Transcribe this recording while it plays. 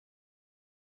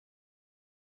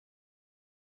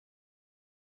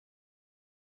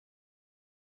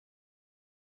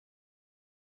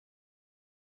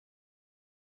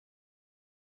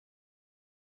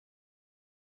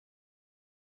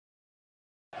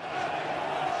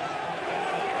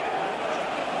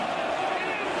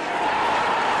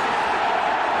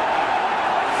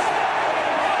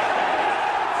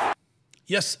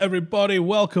Yes, everybody,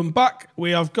 welcome back.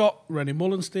 We have got Rene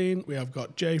Meulensteen. We have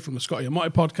got Jay from the Scotty and Motti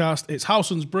podcast. It's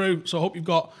Howson's Brew, so I hope you've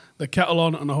got the kettle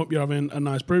on and I hope you're having a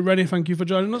nice brew. Rene, thank you for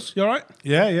joining us. You all right?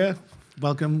 Yeah.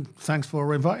 Welcome. Thanks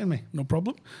for inviting me. No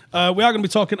problem. We are going to be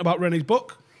talking about Rene's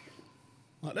book,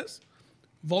 like this.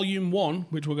 Volume 1,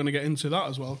 which we're going to get into that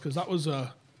as well, because that was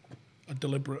a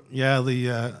deliberate... Yeah,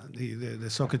 the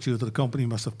soccer tutor of the company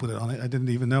must have put it on it. I didn't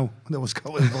even know that was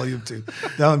going in Volume 2.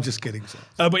 No, I'm just kidding.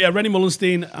 But yeah, Rene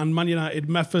Meulensteen and Man United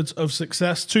Methods of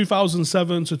Success,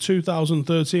 2007 to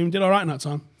 2013. We did all right in that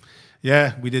time.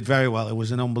 Yeah, we did very well. It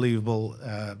was an unbelievable,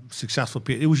 successful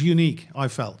period. It was unique, I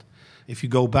felt. If you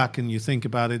go back and you think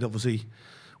about it, obviously,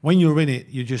 when you're in it,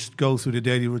 you just go through the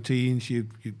daily routines. You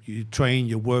train,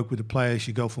 you work with the players,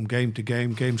 you go from game to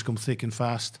game. Games come thick and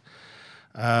fast.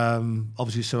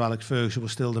 Obviously, Sir Alex Ferguson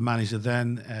was still the manager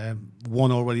then,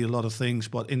 won already a lot of things,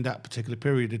 but in that particular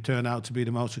period, it turned out to be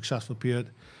the most successful period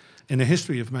in the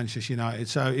history of Manchester United.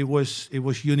 So it was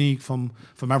unique from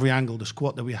every angle. The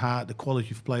squad that we had, the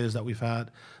quality of players that we've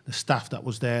had, the staff that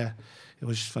was there. It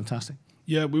was fantastic.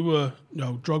 Yeah, we were,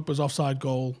 Drogba's offside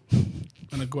goal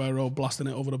and Aguero blasting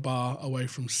it over the bar away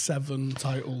from 7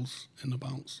 titles in the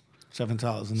bounce. 7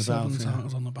 titles in the 7 bounce. 7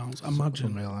 titles on the bounce. Imagine.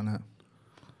 Unreal, isn't it?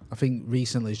 I think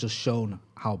recently it's just shown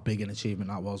how big an achievement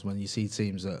that was when you see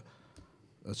teams that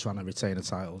are trying to retain a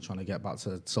title, trying to get back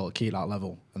to sort of keep that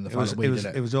level. And the fact that we did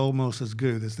it. It was almost as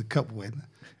good as the cup win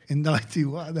in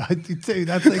 91, 92.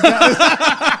 That's like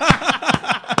that.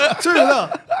 True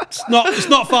enough. It's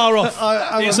not far off.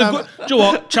 It's a good, do you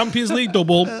know what? Champions League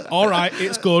double. All right,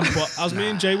 it's good, but as me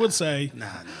and Jay would say,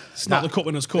 it's not the Cup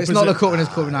Winners' Cup. It's not the Cup Winners'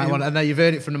 Cup in 91, and then you've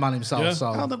heard it from the man himself. Yeah. So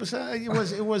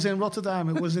 100%. It was in Rotterdam.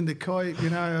 It was in the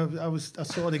Kuip. I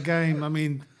saw the game. I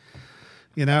mean,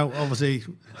 obviously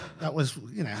that was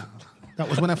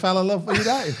when I fell in love with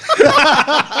United.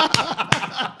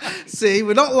 See,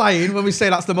 we're not lying when we say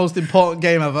that's the most important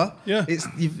game ever. Yeah,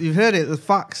 you've heard it. The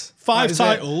facts. 5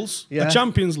 titles, a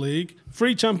Champions League,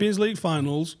 3 Champions League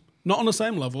finals, not on the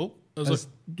same level as a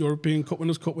European Cup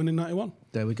Winners' Cup win in 91.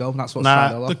 There we go. That's what's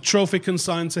the trophy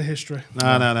consigned to history.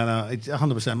 No. It's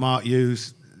 100%. Mark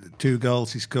Hughes, 2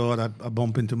 goals he scored. I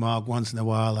bump into Mark once in a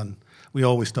while, and we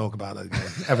always talk about it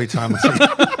again every time I see it.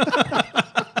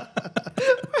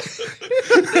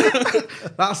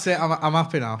 That's it. I'm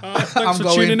happy now. Thanks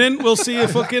for tuning in. We'll see you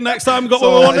fucking next time. Got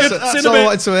what we wanted. That's all I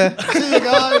wanted to hear. See you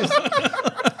guys.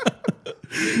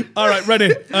 All right,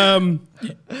 ready. Why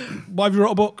have you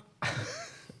wrote a book?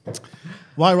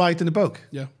 Why write in a book?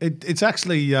 Yeah. It's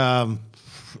actually, there's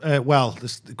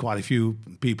quite a few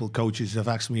people, coaches have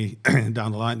asked me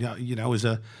down the line,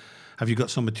 have you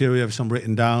got some material, have some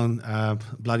written down,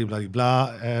 blah, blah, blah,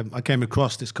 blah. I came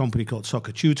across this company called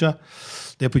Soccer Tutor.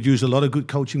 They produce a lot of good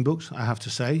coaching books, I have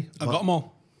to say. I got them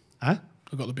all. Huh?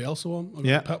 I got the Bielsa one, I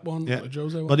got the Pep one, I got the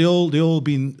Jose one. But they all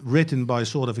been written by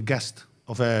sort of a guest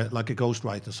of like a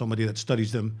ghostwriter, somebody that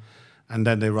studies them, and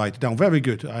then they write it down. Very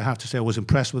good, I have to say. I was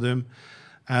impressed with them.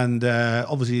 And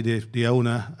obviously the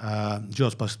owner,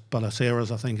 George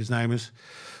Balaceras, I think his name is.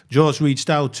 George reached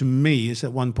out to me. He said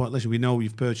at one point, listen, we know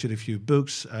you've purchased a few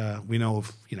books. We know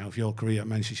of your career at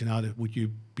Manchester United. Would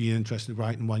you be interested in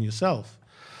writing one yourself?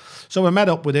 So I met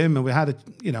up with him and we had a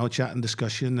chat and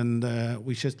discussion, and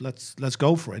we said let's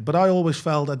go for it. But I always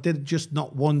felt I did just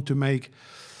not want to make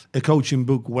a coaching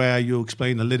book where you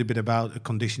explain a little bit about a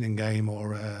conditioning game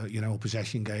or a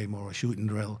possession game or a shooting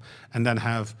drill, and then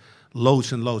have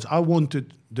loads and loads. I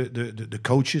wanted the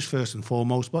coaches first and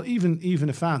foremost, but even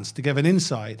the fans to give an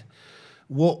insight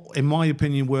what, in my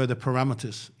opinion, were the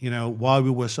parameters, why we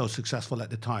were so successful at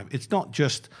the time. It's not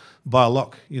just by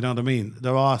luck, you know what I mean?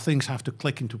 There are things have to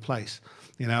click into place,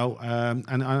 and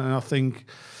I think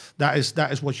that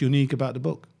is what's unique about the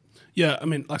book. Yeah, I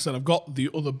mean, like I said, I've got the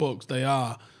other books. They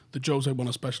are, the Jose one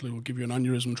especially will give you an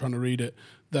aneurysm trying to read it.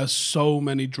 There's so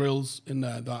many drills in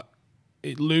there that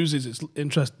it loses its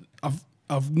interest.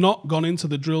 I've not gone into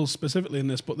the drills specifically in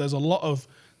this, but there's a lot of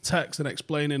text and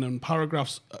explaining and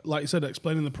paragraphs, like you said,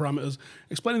 explaining the parameters,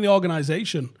 explaining the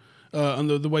organisation and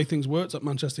the way things worked at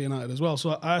Manchester United as well.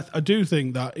 So I do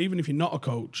think that even if you're not a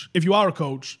coach, if you are a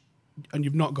coach and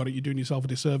you've not got it, you're doing yourself a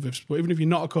disservice. But even if you're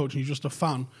not a coach and you're just a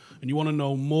fan and you want to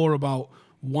know more about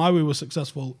why we were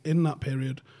successful in that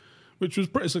period, which was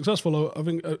pretty successful, I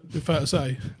think, it'd be fair to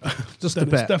say. Just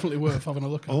then it's definitely worth having a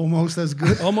look at. Almost as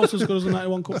good. Almost as good as the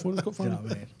 91 Cup Winners' Cup final. You know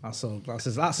what I mean? That's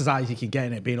as high as you can get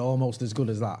in it, being almost as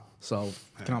good as that. So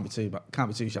can't be too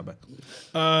shabby.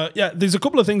 There's a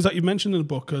couple of things that you mentioned in the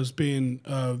book as being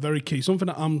very key. Something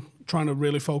that I'm trying to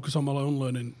really focus on my own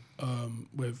learning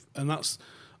with, and that's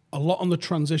a lot on the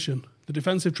transition. the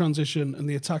defensive transition and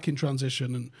the attacking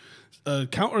transition,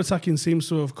 and counter-attacking seems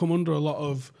to have come under a lot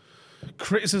of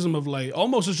criticism of late,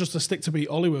 almost as just a stick to beat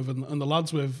Ollie with and the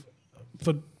lads with,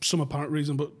 for some apparent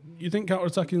reason. But you think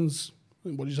counter-attacking's,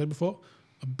 what did you say before,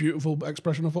 a beautiful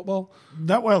expression of football?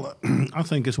 I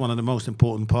think it's one of the most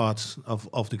important parts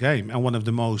of the game, and one of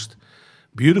the most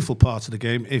beautiful parts of the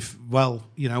game if well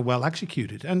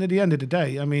executed. And at the end of the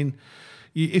day, I mean,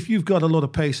 if you've got a lot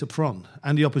of pace up front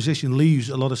and the opposition leaves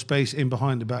a lot of space in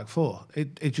behind the back four,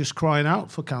 it's just crying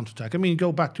out for counter-attack. I mean,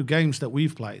 go back to games that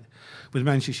we've played with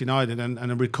Manchester United and I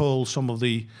recall some of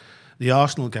the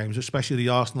Arsenal games, especially the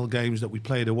Arsenal games that we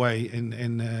played away in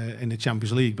the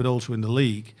Champions League, but also in the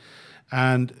league.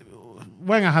 And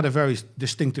Wenger had a very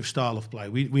distinctive style of play.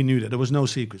 We knew that. There was no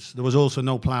secrets. There was also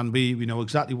no plan B. We know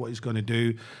exactly what he's going to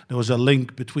do. There was a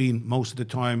link between, most of the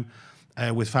time,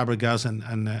 with Fabregas and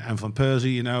Van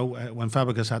Persie. You know, when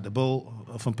Fabregas had the ball,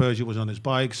 Van Persie was on his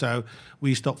bike. So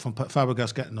we stopped from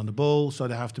Fabregas getting on the ball, so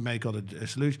they have to make other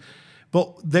solutions.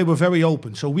 But they were very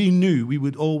open. So we knew we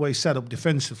would always set up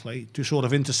defensively to sort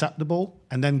of intercept the ball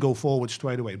and then go forward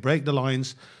straight away, break the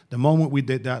lines. The moment we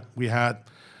did that, we had,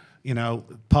 you know,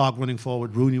 Park running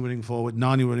forward, Rooney running forward,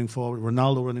 Nani running forward,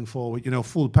 Ronaldo running forward, you know,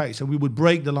 full pace. And we would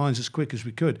break the lines as quick as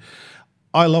we could.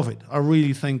 I love it. I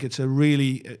really think it's a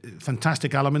really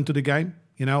fantastic element to the game.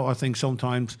 You know, I think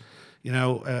sometimes, you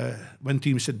know, when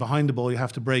teams sit behind the ball, you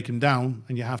have to break them down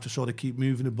and you have to sort of keep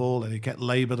moving the ball and you get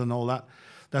laboured and all that.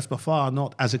 That's by far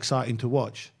not as exciting to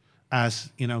watch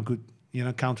as, you know, good, you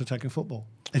know, counter-attacking football.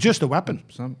 It's just a weapon.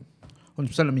 100%.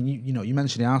 I mean, you know, you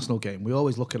mentioned the Arsenal game. We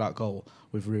always look at that goal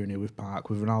with Rooney, with Park,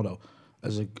 with Ronaldo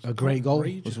as a great goal.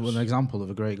 As an example of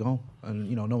a great goal. And,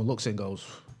 you know, no one looks in and goes,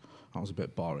 that was a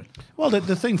bit boring. Well,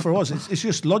 the thing for us, it's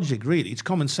just logic, really. It's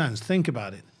common sense. Think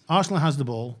about it. Arsenal has the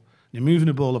ball. They're moving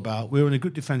the ball about. We're in a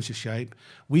good defensive shape.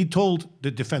 We told the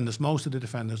defenders, most of the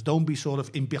defenders, don't be sort of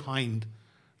in behind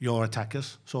your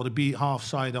attackers, sort of be half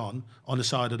side on the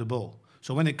side of the ball.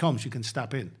 So when it comes, you can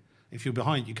step in. If you're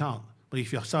behind, you can't. But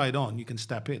if you're side on, you can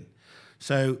step in.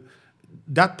 So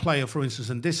that player, for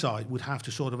instance, on this side would have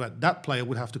to sort of, that player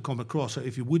would have to come across. So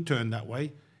if you would turn that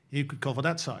way, you could cover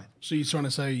that side. So you're trying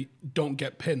to say, don't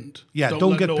get pinned. Yeah,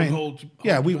 don't get pinned.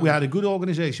 We had a good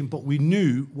organisation, but we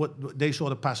knew what they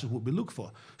sort of passes would be looked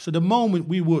for. So the moment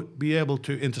we would be able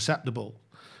to intercept the ball,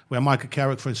 where Michael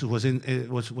Carrick, for instance,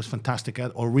 was fantastic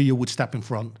at, or Rio would step in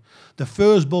front, the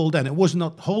first ball then, it was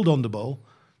not hold on the ball,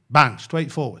 bang,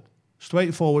 straight forward,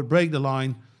 break the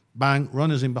line, bang,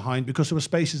 runners in behind, because there were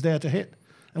spaces there to hit.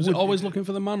 Was it always looking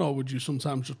for the man, or would you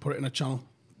sometimes just put it in a channel?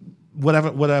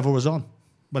 Whatever was on.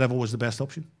 Whatever was the best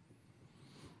option.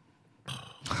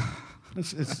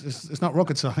 It's not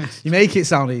rocket science. You make it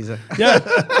sound easy. Yeah,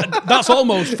 that's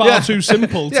almost far too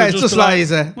simple. Yeah, it's just like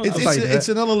easy. It's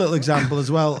another little example as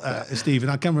well, Stephen.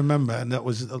 I can remember, and that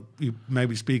was you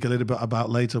maybe speak a little bit about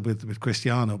later with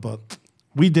Cristiano, but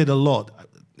we did a lot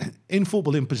in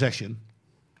football in possession.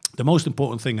 The most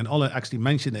important thing, and Ola actually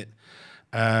mentioned it,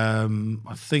 I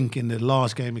think in the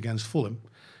last game against Fulham,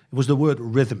 it was the word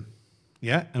rhythm.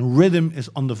 Yeah, and rhythm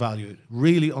is undervalued,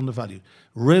 really undervalued.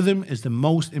 Rhythm is the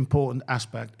most important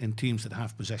aspect in teams that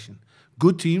have possession.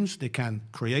 Good teams, they can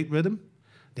create rhythm,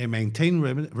 they maintain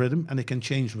rhythm, and they can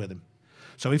change rhythm.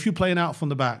 So if you're playing out from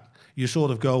the back, you sort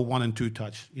of go 1 and 2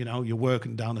 touch. You know, you're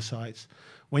working down the sides.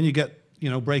 When you get, you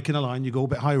know, breaking a line, you go a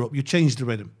bit higher up, you change the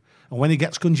rhythm. And when it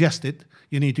gets congested,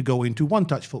 you need to go into 1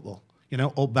 touch football, you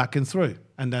know, up, back and through,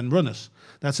 and then runners.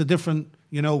 That's a different,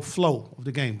 you know, flow of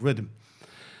the game, rhythm.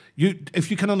 If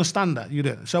you can understand that, you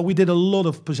do. So we did a lot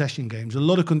of possession games, a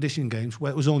lot of condition games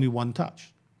where it was only 1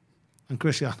 touch. And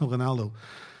Cristiano Ronaldo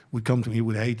would come to me, he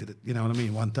would hate it, you know what I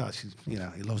mean, 1 touch. You know,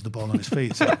 he loves the ball on his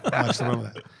feet, so he likes to run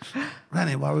with it.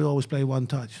 Rene, why do we always play 1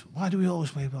 touch? Why do we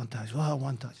always play 1 touch? Well,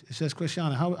 1 touch. It says,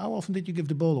 Cristiano, how often did you give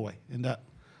the ball away in that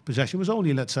possession? It was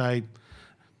only, let's say,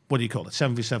 what do you call it,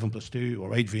 7v7 plus 2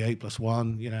 or 8v8 plus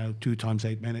 1, you know, 2 times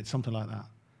 8 minutes, something like that.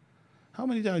 How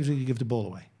many times did you give the ball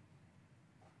away?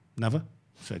 Never?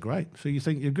 So great. So you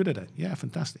think you're good at it? Yeah,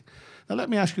 fantastic. Now let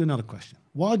me ask you another question.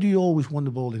 Why do you always want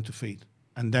the ball into feet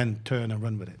and then turn and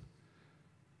run with it?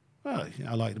 Well, you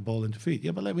know, I like the ball into feet.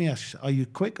 Yeah, but let me ask you, are you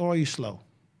quick or are you slow?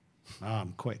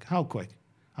 I'm quick. How quick?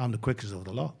 I'm the quickest of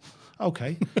the lot.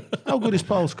 Okay. How good is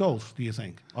Paul Scholes, do you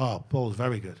think? Oh, Paul's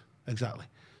very good. Exactly.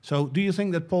 So do you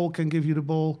think that Paul can give you the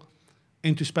ball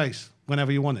into space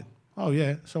whenever you want it? Oh,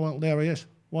 yeah. So well, there he is.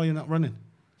 Why are you not running?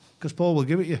 Because Paul will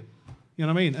give it you. You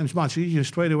know what I mean? And it's much easier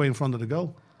straight away in front of the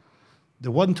goal.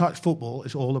 The 1-touch football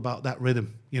is all about that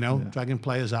rhythm, you know, dragging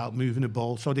players out, moving the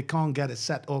ball, so they can't get a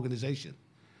set organisation.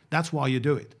 That's why you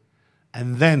do it.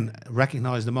 And then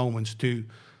recognise the moments to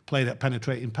play that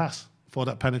penetrating pass for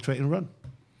that penetrating run.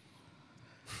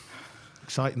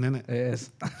 Exciting, isn't it? It is.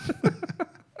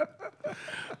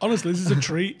 Honestly, this is a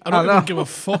treat. I don't even give a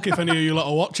fuck if any of you lot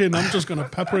are watching. I'm just going to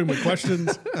pepper him with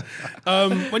questions.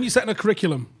 When you're setting a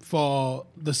curriculum for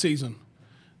the season,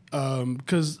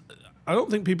 because I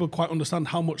don't think people quite understand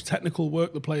how much technical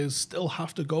work the players still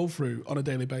have to go through on a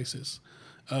daily basis.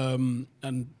 And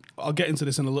I'll get into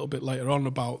this in a little bit later on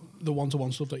about the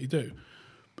one-to-one stuff that you do.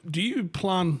 Do you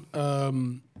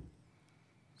plan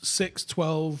 6,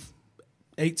 12,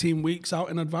 18 weeks out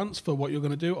in advance for what you're going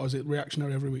to do, or is it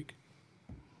reactionary every week?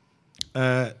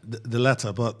 The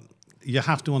latter, but you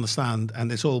have to understand,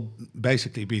 and it's all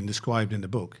basically being described in the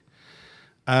book.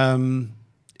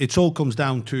 It all comes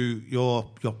down to your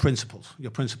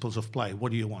principles of play.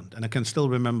 What do you want? And I can still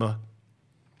remember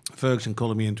Ferguson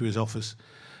calling me into his office.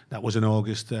 That was in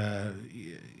August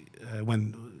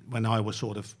when I was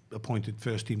sort of appointed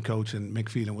first team coach and Mick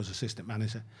Phelan was assistant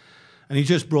manager. And he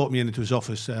just brought me into his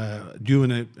office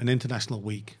during an international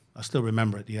week. I still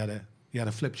remember it. He had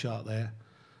a flip chart there,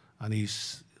 and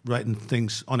he's writing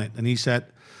things on it. And he said,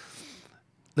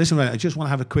 "Listen, Rene, I just want to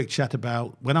have a quick chat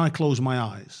about when I close my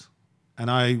eyes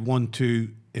and I want to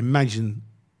imagine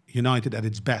United at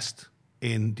its best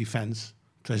in defence,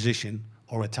 transition,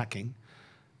 or attacking.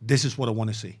 This is what I want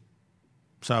to see."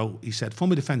 So he said,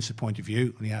 from a defensive point of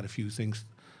view, and he had a few things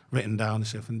written down. He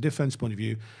said, from a defense point of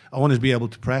view, I want us to be able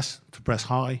to press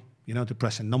high, to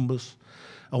press in numbers.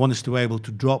 I want us to be able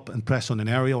to drop and press on an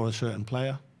area or a certain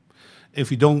player. If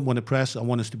we don't want to press, I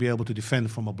want us to be able to defend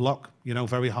from a block,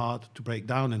 very hard to break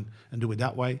down and do it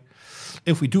that way.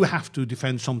 If we do have to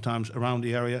defend sometimes around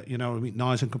the area,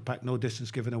 nice and compact, no distance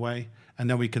given away, and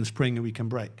then we can spring and we can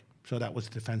break. So that was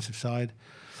the defensive side.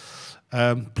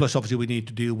 Plus, obviously, we need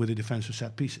to deal with the defensive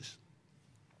set pieces.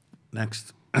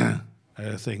 Next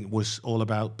thing was all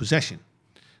about possession.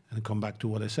 And I come back to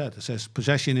what I said. It says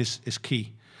possession is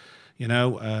key. There's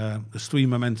 3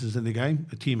 momentums in the game.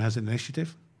 A team has an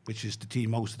initiative, which is the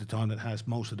team most of the time that has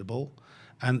most of the ball.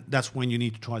 And that's when you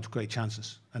need to try to create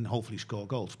chances and hopefully score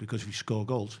goals. Because if you score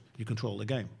goals, you control the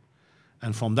game.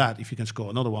 And from that, if you can score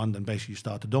another one, then basically you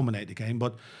start to dominate the game.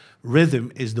 But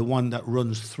rhythm is the one that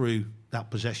runs through that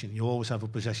possession. You always have a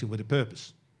possession with a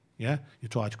purpose. Yeah? You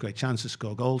try to create chances,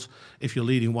 score goals. If you're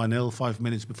leading 1-0 5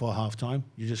 minutes before half-time,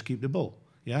 you just keep the ball.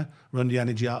 Yeah? Run the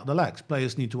energy out of the legs.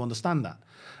 Players need to understand that.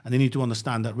 And they need to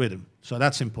understand that rhythm. So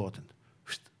that's important.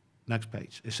 Next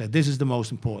page. It said, this is the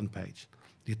most important page.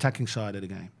 The attacking side of the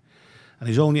game. And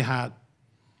he's only had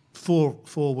four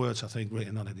words, I think,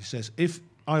 written on it. He says, if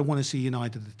I want to see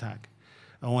United attack,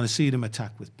 I want to see them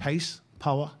attack with pace,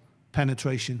 power,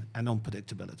 penetration, and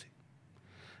unpredictability.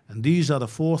 And these are the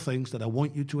 4 things that I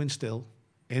want you to instill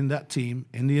in that team,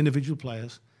 in the individual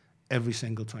players, every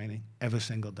single training, every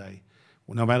single day,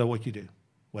 no matter what you do.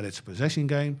 Whether it's a possession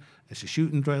game, it's a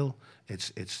shooting drill,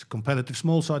 it's competitive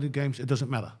small-sided games, it doesn't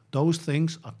matter. Those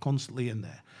things are constantly in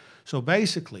there. So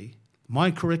basically,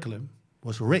 my curriculum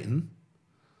was written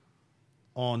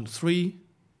on 3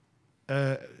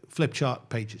 flip chart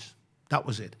pages. That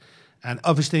was it. And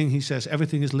obviously, he says,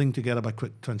 everything is linked together by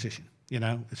quick transition.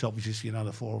 It's obviously,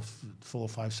 the 4 or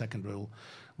 5 second rule.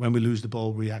 When we lose the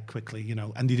ball, react quickly,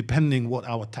 And depending what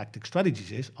our tactic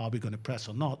strategies is, are we going to press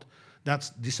or not?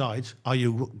 That decides, are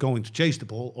you going to chase the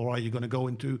ball or are you going to go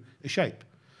into a shape?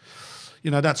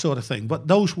 That sort of thing. But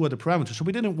those were the parameters. So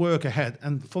we didn't work ahead.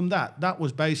 And from that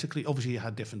was basically, obviously you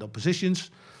had different oppositions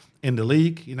in the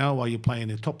league. Are you playing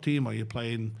a top team? Are you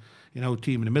playing,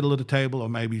 team in the middle of the table? Or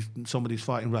maybe somebody's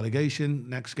fighting relegation.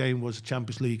 Next game was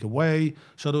Champions League away.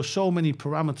 So there were so many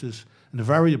parameters and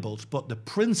variables. But the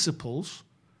principles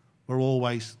were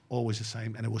always the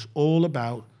same. And it was all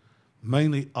about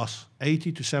mainly us.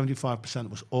 80 to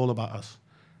 75% was all about us.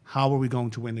 How are we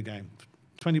going to win the game?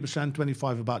 20%,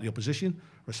 25% about the opposition.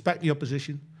 Respect the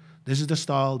opposition. This is the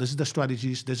style. This is the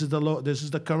strategies. This is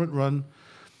the current run.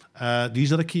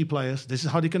 These are the key players. This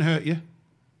is how they can hurt you.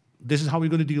 This is how we're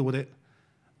going to deal with it.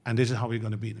 And this is how we're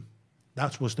going to beat them.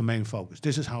 That was the main focus.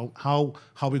 This is how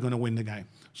we're going to win the game.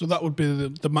 So that would be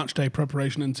the match day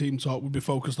preparation and team talk would be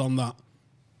focused on that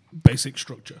basic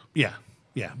structure. Yeah.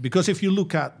 Yeah, because if you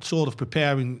look at sort of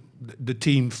preparing the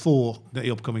team for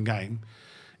the upcoming game,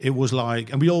 it was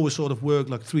like, and we always sort of work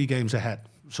like 3 games ahead,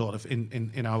 sort of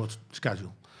in our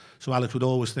schedule. So Alex would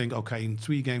always think, okay, in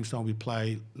 3 games time we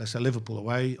play, let's say Liverpool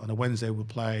away. On a Wednesday we'll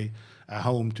play at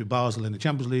home to Basel in the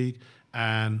Champions League,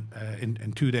 and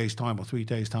in 2 days' time or 3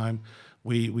 days' time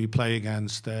we play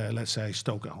against, let's say,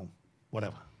 Stoke at home,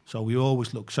 whatever. So we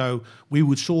always look. So we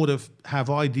would sort of have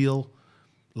ideal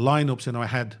lineups in our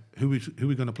head. Who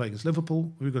we're going to play against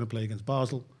Liverpool, who we're going to play against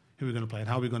Basel, who we're going to play, and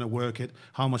how we're going to work it.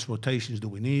 How much rotations do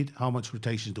we need? How much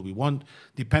rotations do we want?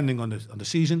 Depending on the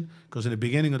season, because in the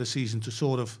beginning of the season, to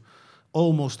sort of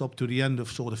almost up to the end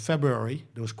of sort of February,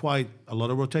 there was quite a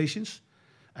lot of rotations,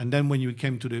 and then when you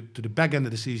came to the back end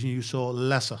of the season, you saw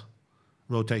lesser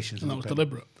rotations. And that was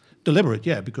deliberate. Deliberate,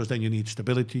 yeah, because then you need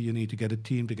stability, you need to get a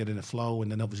team to get in a flow,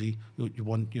 and then obviously you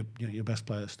want your best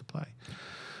players to play.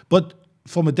 But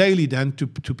from a daily then, to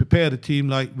prepare the team,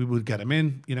 like we would get them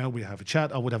in, we have a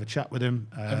chat, I would have a chat with him.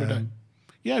 Every day?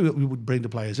 Yeah, we would bring the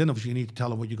players in. Obviously, you need to tell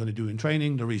them what you're going to do in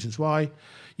training, the reasons why.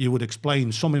 You would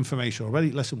explain some information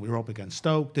already. Listen, we're up against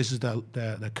Stoke. This is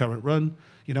their current run.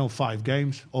 5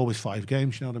 games, always 5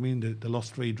 games, you know what I mean? They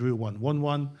lost 3, drew 1, won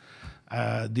 1.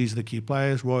 These are the key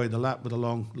players. Roy the lap with a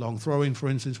long throw-in, for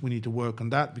instance. We need to work on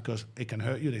that because it can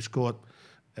hurt you. They scored,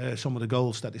 some of the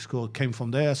goals that they scored came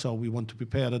from there, so we want to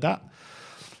prepare to that.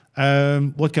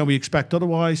 What can we expect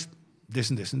otherwise? This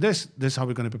and this and this. This is how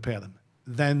we're going to prepare them.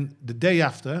 Then the day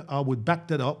after, I would back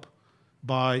that up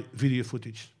by video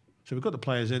footage. So we've got the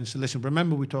players in. So listen,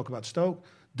 remember we talk about Stoke.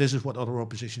 This is what other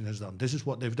opposition has done. This is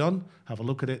what they've done. Have a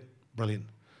look at it. Brilliant.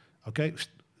 Okay.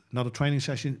 Another training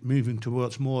session, moving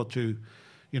towards more to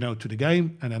the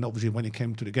game. And then obviously when it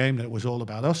came to the game, that it was all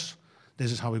about us.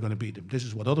 This is how we're going to beat them. This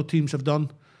is what other teams have done.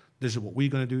 This is what we're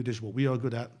going to do. This is what we are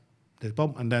good at.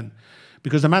 And then,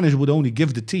 because the manager would only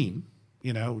give the team,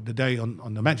 the day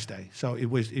on the match day. So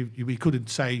we couldn't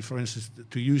say, for instance,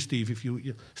 to you, Steve,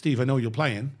 Steve, I know you're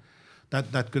playing,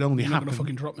 that could only happen. You're not going to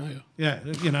fucking drop me, are you? Yeah,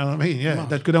 you know what I mean? Yeah,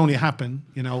 that could only happen,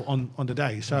 on the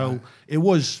day. So it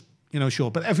was, sure.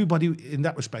 But everybody, in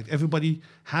that respect, everybody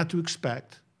had to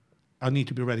expect, I need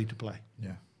to be ready to play.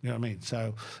 Yeah. You know what I mean?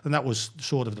 So, and that was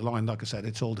sort of the line, like I said,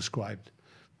 it's all described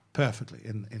perfectly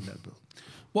in that book.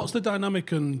 What's the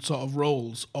dynamic and sort of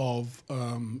roles of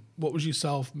what was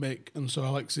yourself, Mick, and Sir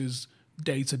Alex's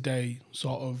day-to-day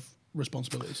sort of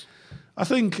responsibilities? I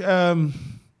think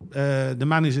the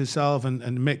manager itself and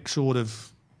Mick sort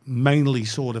of mainly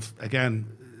again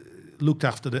looked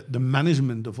after the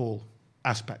management of all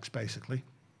aspects, basically.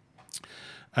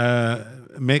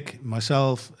 Mick,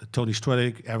 myself, Tony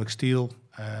Stretford, Eric Steele,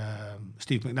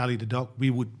 Steve McNally, the doc, we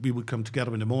would come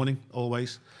together in the morning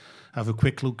always. Have a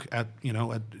quick look at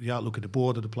at the outlook at the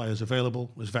board of the players available.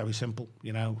 It was very simple,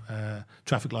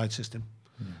 traffic light system,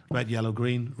 red, yellow,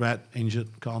 green. Red,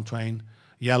 injured, can't train.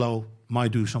 Yellow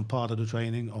might do some part of the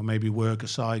training or maybe work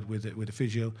aside with the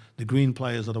physio. The green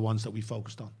players are the ones that we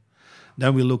focused on.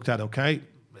 Then we looked at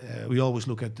we always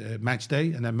look at match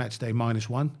day and then match day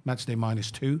 -1, match day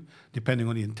 -2, depending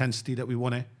on the intensity that we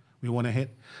want to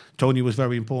hit. Tony was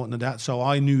very important in that, so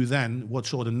I knew then what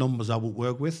sort of numbers I would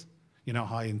work with.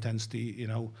 High intensity,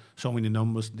 so many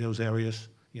numbers, those areas,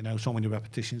 so many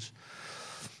repetitions.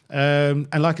 And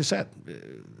like I said,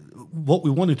 what we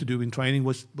wanted to do in training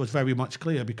was very much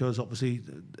clear because obviously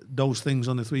those things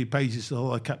on the 3 pages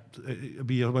all I kept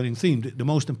be a running theme. The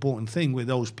most important thing with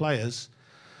those players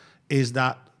is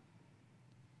that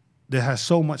there has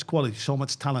so much quality, so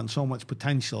much talent, so much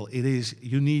potential. It is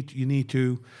you need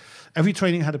to. Every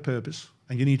training had a purpose,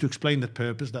 and you need to explain that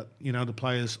purpose. That the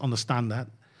players understand that.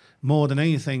 More than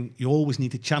anything, you always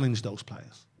need to challenge those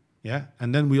players. Yeah,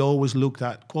 and then we always looked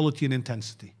at quality and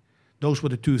intensity. Those were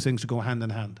the 2 things that go hand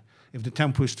in hand. If the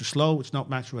tempo is too slow, it's not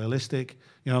match realistic.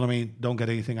 You know what I mean? Don't get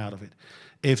anything out of it.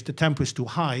 If the tempo is too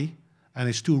high and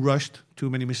it's too rushed, too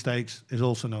many mistakes, is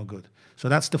also no good. So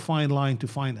that's the fine line to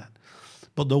find that.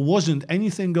 But there wasn't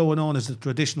anything going on as the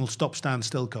traditional stop, stand,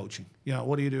 still coaching.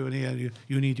 What are you doing here?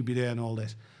 You need to be there and all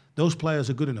this. Those players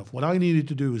are good enough. What I needed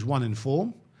to do is, 1,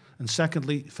 inform, and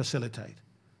secondly, facilitate.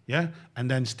 Yeah? And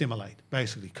then stimulate.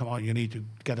 Basically, come on, you need to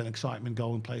get an excitement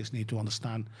going, players need to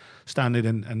understand it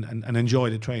and enjoy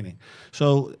the training.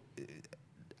 So,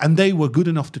 and they were good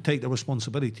enough to take the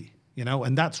responsibility,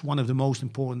 and that's one of the most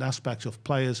important aspects of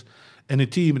players in a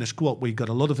team, in a squad, where you've got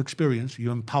a lot of experience,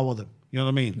 you empower them. You know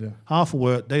what I mean? Yeah. Half a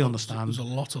word, they understand. There's a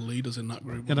lot of leaders in that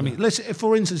group. You know what I mean? Let's,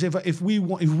 for instance, if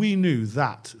we knew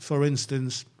that, for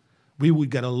instance, we would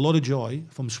get a lot of joy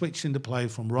from switching the play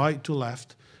from right to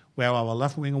left, where our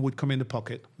left winger would come in the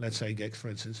pocket, let's say Giggs, for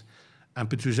instance, and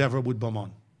Patrice Evra would bomb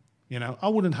on. I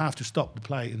wouldn't have to stop the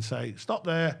play and say, stop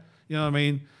there, you know what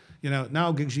I mean?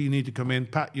 Now Giggs, you need to come in,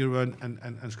 Pat, you run,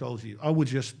 and Scholes, you. I would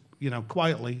just,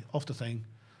 quietly, off the thing,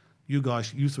 you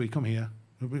guys, you 3, come here.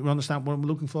 We understand what I'm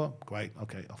looking for? Great,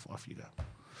 okay, off you go.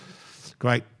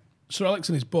 Great. Sir Alex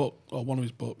in his book, or one of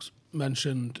his books,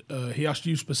 mentioned, he asked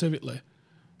you specifically,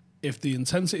 if the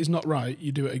intensity is not right,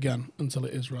 you do it again until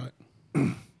it is right.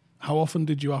 How often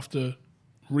did you have to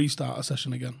restart a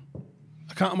session again?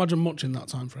 I can't imagine much in that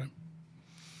time frame.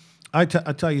 I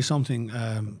tell you something,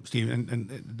 Steve, and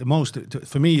the most,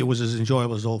 for me, it was as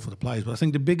enjoyable as all for the players, but I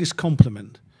think the biggest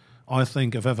compliment I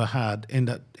think I've ever had in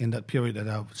that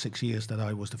period, 6 years that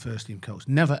I was the first team coach,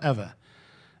 never ever,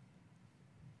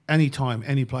 any time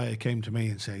any player came to me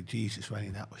and said, Jesus,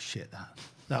 Rene, that was shit,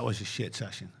 that was a shit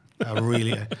session.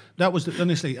 That was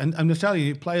honestly, and I'm telling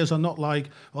you, players are not like,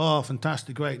 oh,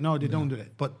 fantastic, great. No, they don't do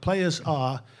it. But players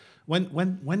are,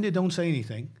 when they don't say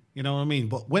anything, you know what I mean?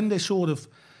 But when they sort of,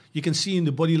 you can see in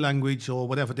the body language or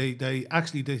whatever, they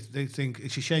think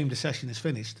it's a shame the session is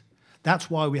finished. That's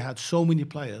why we had so many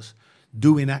players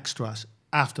doing extras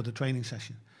after the training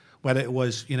session. Whether it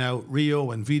was,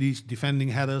 Rio and Vidi's defending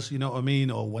headers, you know what I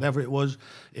mean, or whatever it was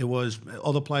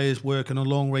other players working on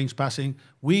long range passing.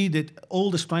 We did all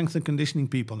the strength and conditioning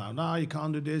people now. No, you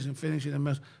can't do this and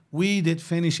finishing. We did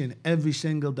finishing every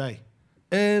single day.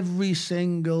 Every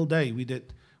single day we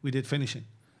did finishing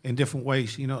in different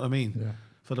ways, you know what I mean? Yeah.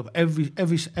 For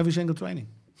every single training.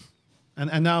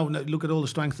 And now look at all the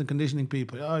strength and conditioning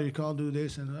people. Oh, you can't do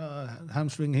this and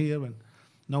hamstring here and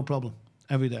no problem.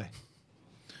 Every day.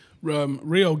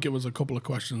 Rio gave us a couple of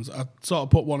questions. I sort of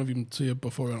put one of them to you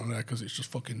before we went on air because it's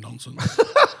just fucking nonsense.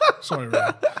 Sorry,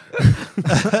 Rio.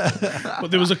 But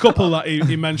there was a couple that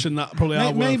he mentioned that probably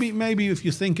are maybe if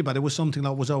you think about it, was something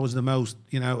that was always the most,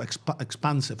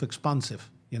 expansive, expansive.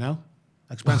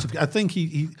 I think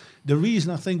the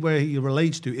reason I think where he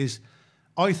relates to is,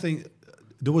 I think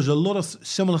there was a lot of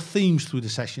similar themes through the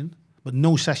session, but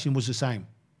no session was the same.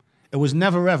 It was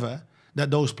never ever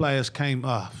that those players came,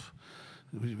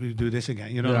 we do this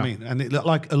again, you know what I mean? And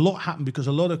a lot happened because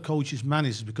a lot of coaches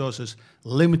managed, because there's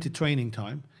limited training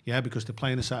time, because they're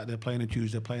playing a Saturday, they're playing a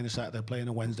Tuesday, they're playing a Saturday, they're playing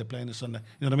a Wednesday, they're playing a Sunday,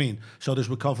 you know what I mean? So there's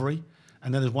recovery,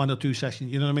 and then there's 1 or 2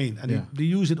 sessions, you know what I mean? And they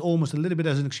use it almost a little bit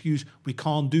as an excuse, we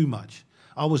can't do much.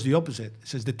 I was the opposite. It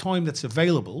says the time that's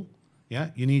available,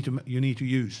 you need to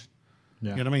use.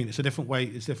 Yeah. You know what I mean? It's a different way.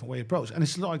 It's a different way of approach, and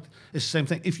it's the same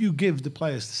thing. If you give the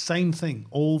players the same thing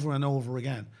over and over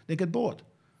again, they get bored.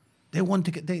 They want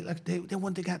to get they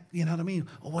want to get, you know what I mean?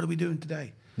 Or what are we doing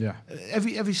today? Yeah.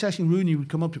 Every session, Rooney would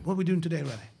come up to, what are we doing today,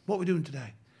 Rene? What are we doing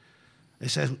today? It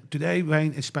says today,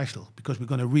 Rene, is special because we're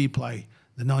going to replay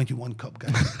the 91 Cup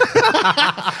game.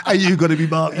 And you're going to be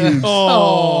Mark Hughes.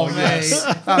 Oh, yes.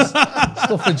 That's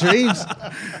stuff for dreams.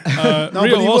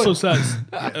 Rio also says,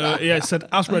 he said,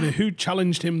 ask Rene, who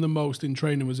challenged him the most in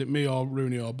training? Was it me or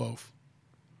Rooney or both?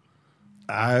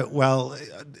 Well,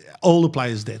 all the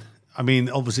players did. I mean,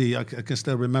 obviously, I can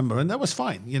still remember, and that was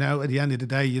fine. At the end of the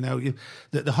day,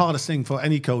 the hardest thing for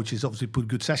any coach is obviously put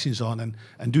good sessions on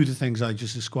and do the things I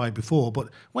just described before. But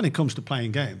when it comes to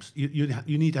playing games,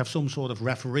 you need to have some sort of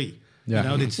referee.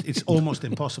 Yeah. It's almost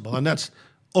impossible, and that's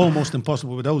almost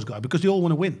impossible with those guys because they all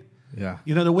want to win. Yeah,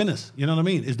 they're winners. You know what I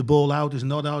mean? Is the ball out? Is it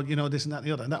not out? This and that and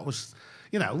the other. And that was,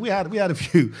 we had a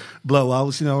few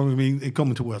blowouts. You know what I mean?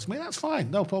 Coming towards me, that's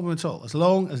fine, no problem at all. As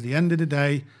long as at the end of the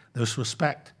day there's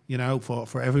respect,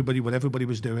 for everybody, what everybody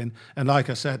was doing. And like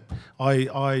I said,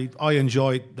 I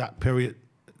enjoyed that period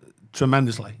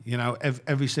tremendously.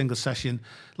 Every single session,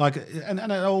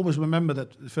 and I always remember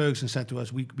that Ferguson said to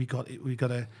us, we got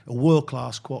a world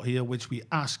class squad here, which we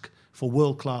ask for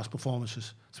world class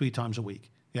performances 3 times a week.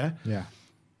 Yeah.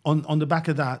 On the back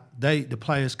of that, the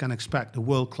players can expect a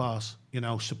world class,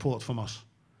 support from us.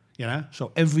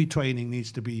 So every training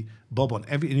needs to be bob on.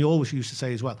 And you always used to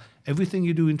say as well, everything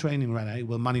you do in training, Rene,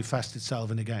 will manifest itself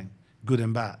in the game, good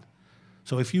and bad.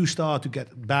 So if you start to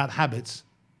get bad habits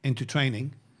into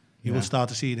training, you will start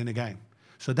to see it in the game.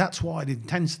 So that's why the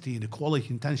intensity, the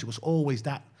quality intensity was always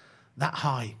that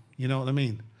high. You know what I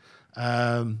mean?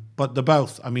 But the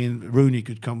both. I mean, Rooney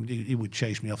could come. He would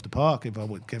chase me off the park if I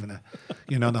would given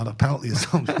not a penalty or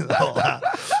something like that.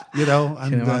 And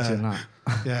can you imagine that?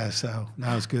 Yeah. So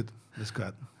now it's good. It's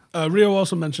good. Rio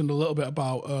also mentioned a little bit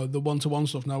about the one-to-one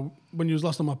stuff. Now, when you was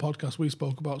last on my podcast, we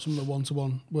spoke about some of the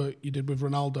one-to-one work you did with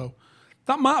Ronaldo.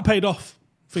 That might have paid off.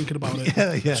 Thinking about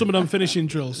it, some of them finishing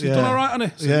drills. He's done all right on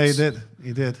it. Yeah, he did.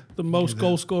 He did. The most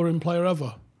goal-scoring player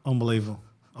ever. Unbelievable.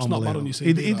 It's not bad on your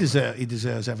CV. He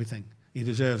deserves everything. He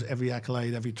deserves every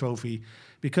accolade, every trophy,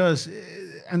 because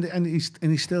and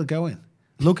he's still going.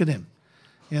 Look at him.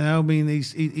 I mean,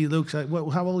 he looks like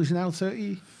how old is he now?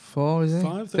 34, is he?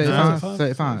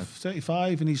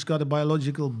 35, and he's got a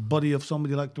biological body of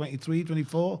somebody like 23,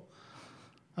 24.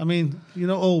 I mean,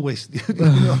 always,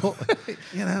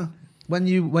 When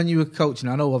you were coaching,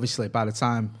 I know obviously by the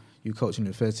time you were coaching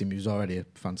the first team, he was already a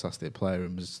fantastic player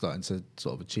and was starting to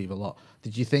sort of achieve a lot.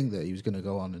 Did you think that he was going to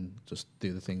go on and just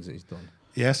do the things that he's done?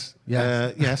 Yes.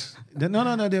 Yes.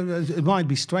 No. It might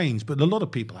be strange, but a lot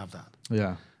of people have that.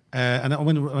 Yeah. And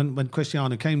when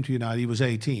Cristiano came to United, he was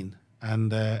 18.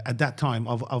 And at that time,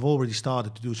 I've already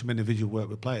started to do some individual work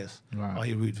with players. Right.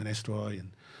 I Ruud van Nistelrooy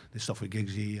and did stuff with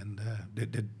Giggsy and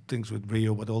did things with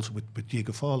Rio, but also with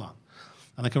Diego Forlan.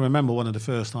 And I can remember one of the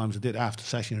first times I did after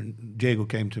session, Diego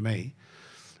came to me,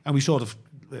 and we sort of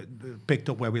picked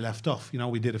up where we left off. You know,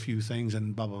 we did a few things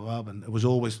and blah, blah, blah, and it was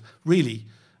always really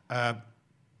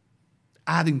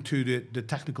adding to the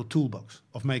technical toolbox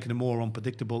of making it more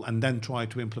unpredictable and then try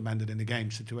to implement it in the game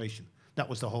situation. That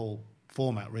was the whole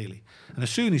format, really. And as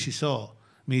soon as he saw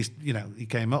me, you know, he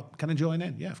came up, can I join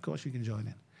in? Yeah, of course you can join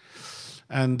in.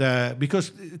 And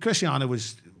because Cristiano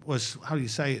was, how do you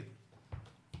say it,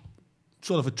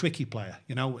 sort of a tricky player,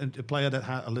 you know, a player that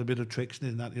had a little bit of tricks,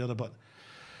 this and that, the other, but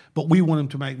we want him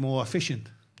to make more efficient.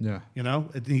 Yeah. You know,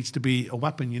 it needs to be a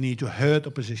weapon. You need to hurt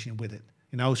opposition with it.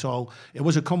 You know, so it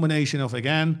was a combination of,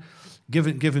 again,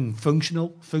 giving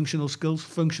functional skills,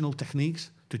 functional techniques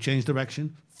to change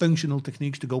direction, functional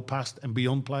techniques to go past and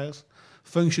beyond players,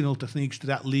 functional techniques to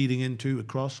that leading into a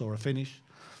cross or a finish,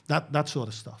 that sort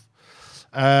of stuff.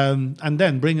 And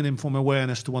then bringing him from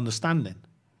awareness to understanding.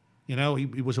 You know,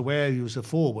 he was aware he was a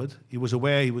forward. He was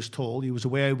aware he was tall. He was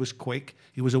aware he was quick.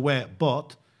 He was aware,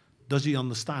 but does he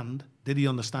understand? Did he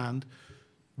understand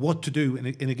what to do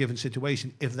in a given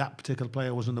situation if that particular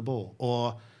player was on the ball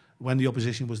or when the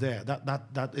opposition was there?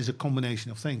 That is a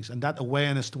combination of things. And that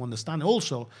awareness to understand.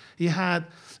 Also, he had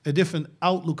a different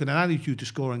outlook and an attitude to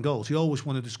scoring goals. He always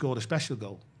wanted to score the special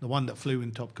goal, the one that flew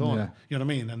in top corner. Yeah. You know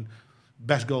what I mean? And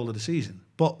best goal of the season.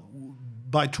 But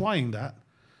by trying that,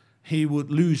 he would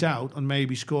lose out on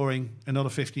maybe scoring another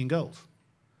 15 goals.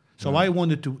 So I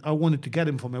wanted to get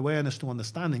him from awareness to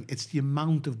understanding. It's the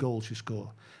amount of goals you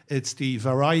score. It's the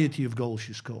variety of goals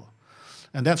you score.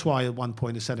 And that's why at one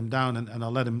point I set him down and I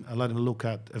let him look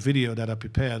at a video that I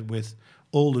prepared with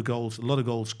all the goals, a lot of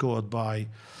goals scored by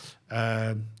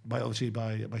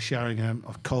Sheringham,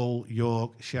 of Cole,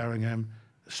 York, Sheringham,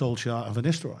 Solskjaer and Van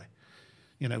Nistelrooy.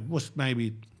 You know, it was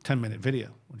maybe 10-minute video,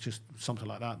 just something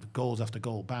like that. Goals after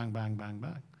goal, bang, bang, bang,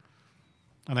 bang.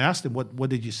 And I asked him, what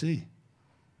did you see?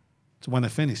 So when I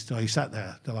finished, so he sat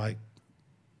there, they're like,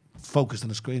 focused on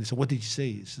the screen. He said, what did you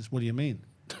see? He says, what do you mean?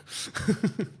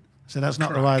 So that's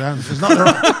not the right answer. It's not the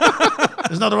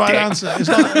right, it's not the right answer. It's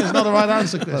not the right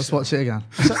answer, Chris. Let's watch it again.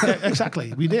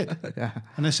 Exactly, we did. Yeah.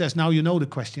 And it says, now you know the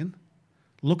question.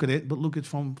 Look at it, but look at it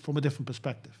from a different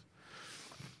perspective.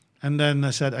 And then I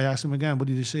asked him again, what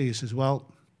did you see? He says, well,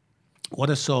 what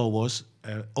I saw was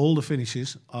all the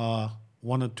finishes are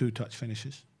 1 or 2 touch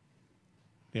finishes.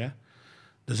 Yeah.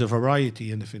 There's a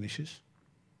variety in the finishes.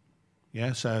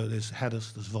 Yeah. So there's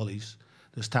headers, there's volleys,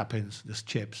 there's tap-ins, there's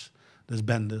chips, there's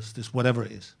benders, there's whatever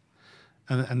it is.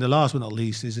 And the last but not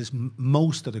least is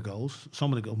most of the goals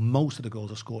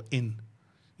are scored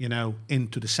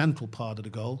into the central part of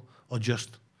the goal or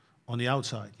just on the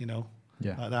outside,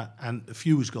 like that. And the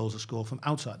fewest goals are scored from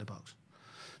outside the box.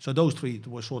 So those 3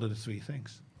 were sort of the 3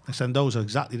 things. I said those are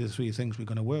exactly the 3 things we're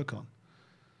going to work on.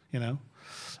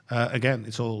 Again,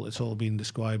 it's all been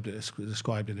described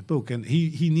in the book, and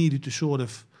he needed to sort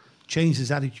of change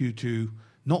his attitude to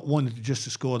not wanting to just to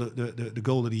score the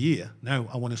goal of the year. No,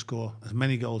 I want to score as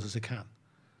many goals as I can.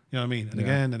 You know what I mean? And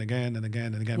again and again and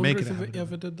again and again. Wonder make it if happen. he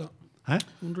ever did that. Huh?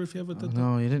 Wonder if he ever did that.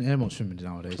 No, you didn't hear much from him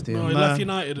nowadays, do you? No, he left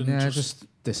United and just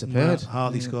disappeared.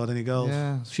 Hardly scored any goals.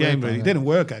 Yeah, it's Shame, weird, really. that. It didn't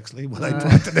work, actually. Well, I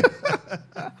tried to do.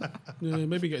 Yeah,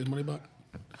 maybe get his money back.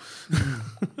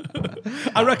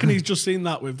 I reckon he's just seen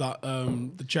that with that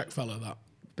the Czech fella that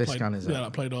Biscan, is it?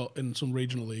 that played in some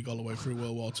regional league all the way through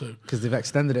World War II. Because they've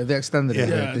extended it. Yeah,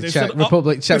 The they Czech said,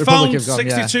 Republic. Czech we Republic found have gone.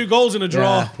 62 goals in a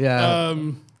draw. Yeah.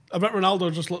 I bet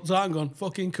Ronaldo just looked at that and gone,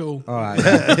 fucking cool. All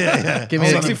right. Give me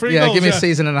 63 give goals, me a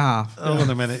season and a half. Hold on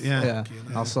a minute, yeah. Yeah,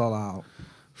 I'll sort that out.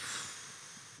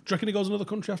 Do you reckon he goes another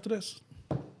country after this?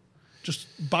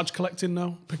 Just badge collecting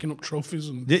now, picking up trophies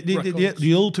and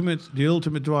The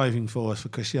ultimate driving force for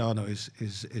Cristiano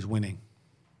is winning.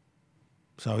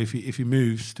 So if he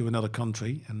moves to another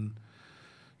country, and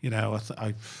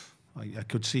I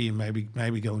could see him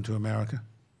maybe going to America,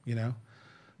 Wow.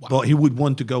 But he would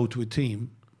want to go to a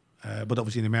team. But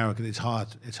obviously in America it's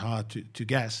hard to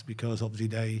guess, because obviously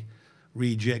they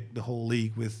reject the whole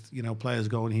league with players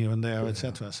going here and there,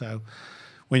 etc. So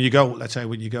when you go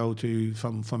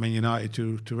from Man United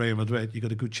to Real Madrid, you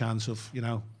got a good chance of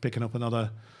picking up another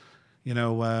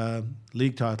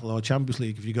league title or Champions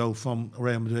League. If you go from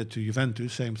Real Madrid to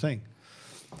Juventus, same thing.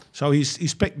 So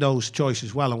he's picked those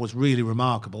choices well, and what's really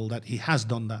remarkable that he has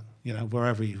done that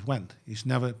wherever he went. He's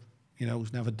never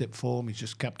dipped form. He's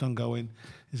just kept on going.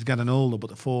 He's getting older, but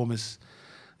the form is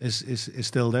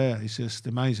still there. It's just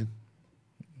amazing.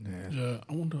 Yeah,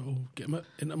 I wonder. Get him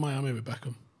into Miami with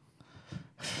Beckham.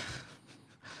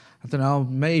 I don't know,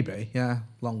 maybe, yeah,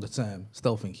 longer term.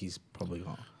 Still think he's probably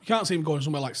got. You can't see him going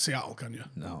somewhere like Seattle, can you?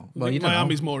 No. Well,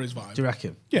 Miami's more his vibe. Do you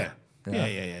reckon? Yeah.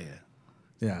 Yeah.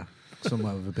 Yeah.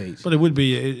 Somewhere with a beach. But it would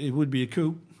be a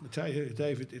coup. I tell you,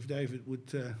 if David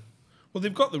would. Well,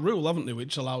 they've got the rule, haven't they,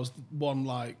 which allows one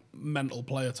like mental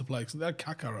player to play. Because they had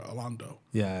Kaka at Orlando.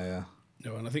 Yeah. You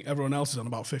know, and I think everyone else is on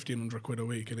about £1,500 a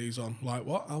week, and he's on like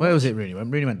what? Where was it, Rooney?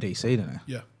 Rooney went DC, didn't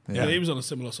he? Yeah, he was on a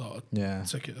similar sort of Yeah.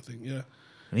 ticket, I think. Yeah.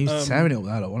 And he was tearing it up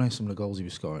there, though, wasn't he? Some of the goals he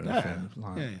was scoring. Yeah.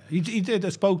 He did. I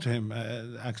spoke to him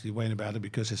actually, Wayne, about it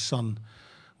because his son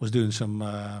was doing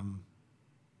some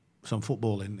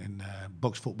football in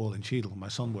box football in Cheadle. My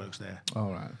son works there.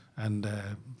 All right. And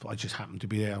I just happened to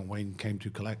be there, and Wayne came to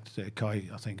collect Kai,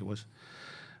 I think it was.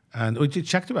 And we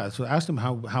checked about it. So I asked him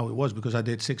how it was, because I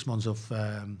did 6 months of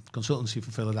consultancy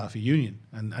for Philadelphia Union,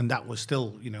 and that was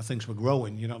still, things were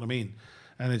growing. You know what I mean?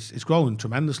 And it's growing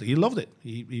tremendously. He loved it.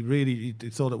 He really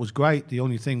thought it was great. The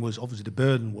only thing was obviously the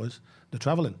burden was the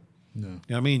travelling. No. You know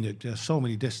what I mean? There's so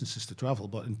many distances to travel,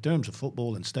 but in terms of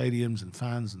football and stadiums and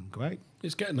fans, and great.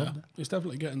 It's getting there. It's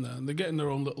definitely getting there. And they're getting their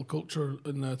own little culture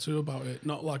in there too about it.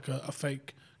 Not like a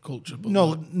fake culture. But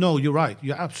No, you're right.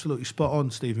 You're absolutely spot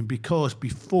on, Stephen, because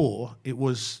before it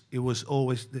was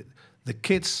always the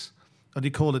kids, what do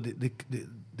you call it?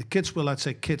 The kids were, let's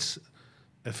say, kids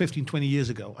 15, 20 years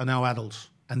ago are now adults.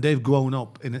 And they've grown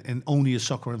up in only a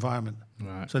soccer environment.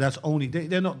 Right. So that's only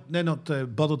they're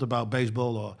not bothered about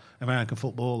baseball or American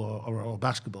football or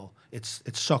basketball. It's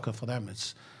soccer for them.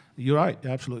 You're right.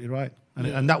 You're absolutely right.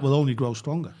 And that will only grow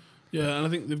stronger. Yeah, and I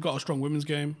think they've got a strong women's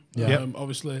game. Yeah.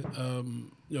 Obviously,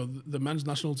 the men's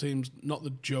national team's not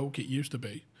the joke it used to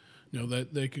be.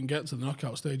 They can get to the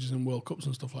knockout stages in World Cups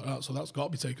and stuff like that. So that's got to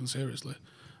be taken seriously.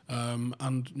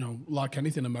 And like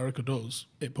anything America does,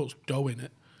 it puts dough in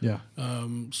it. Yeah.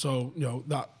 So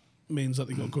that means that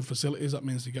they got good facilities. That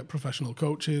means they get professional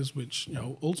coaches, which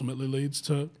ultimately leads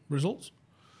to results.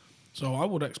 So I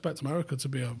would expect America to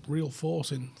be a real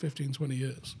force in 15, 20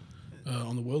 years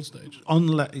on the world stage.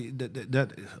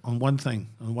 That on one thing,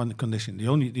 on one condition. The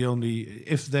only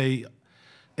if they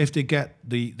get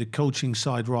the coaching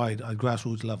side right at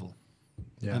grassroots level,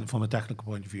 and from a technical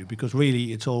point of view, because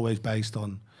really it's always based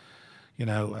on,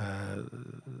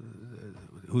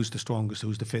 who's the strongest,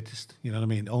 who's the fittest. You know what I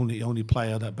mean? Only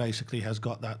player that basically has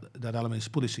got that element is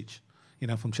Pulisic,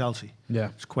 from Chelsea. Yeah.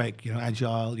 It's quick,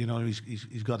 agile,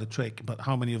 he's got a trick. But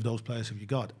how many of those players have you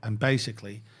got? And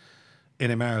basically,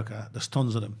 in America, there's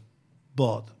tons of them.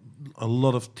 But a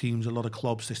lot of teams, a lot of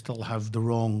clubs, they still have the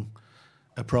wrong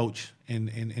approach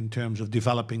in terms of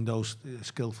developing those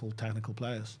skillful technical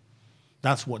players.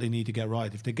 That's what they need to get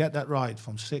right. If they get that right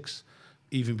from 6,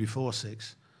 even before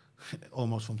 6,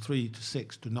 almost from 3 to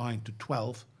 6 to 9 to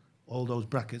 12, all those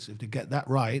brackets, if they get that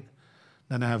right,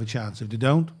 then they have a chance. If they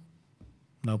don't,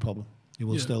 no problem. You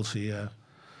will still see a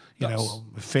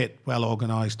fit,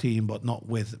 well-organised team, but not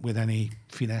with any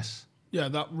finesse. Yeah,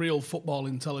 that real football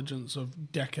intelligence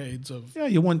of decades of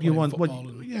you want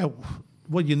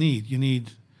what you need. You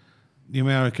need the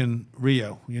American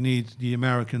Rio. You need the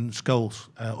American Scholes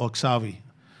or Xavi.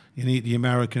 You need the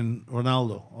American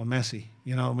Ronaldo or Messi.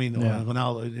 You know what I mean? Or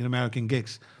Ronaldo, the American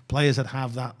Giggs. Players that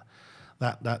have that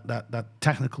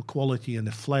technical quality and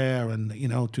the flair, and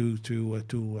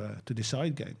to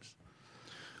decide games.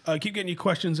 Keep getting your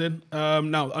questions in.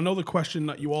 Now, another question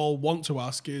that you all want to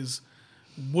ask is,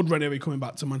 would Rene be coming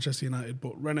back to Manchester United?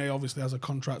 But Rene obviously has a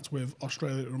contract with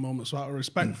Australia at the moment, so out of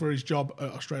respect for his job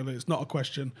at Australia, it's not a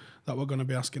question that we're going to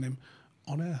be asking him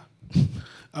on air.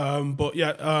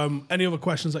 Any other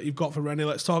questions that you've got for Rene?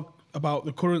 Let's talk about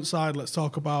the current side. Let's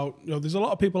talk about, there's a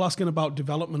lot of people asking about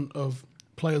development of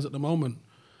players at the moment.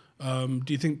 Do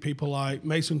you think people like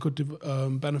Mason could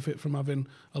benefit from having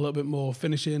a little bit more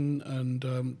finishing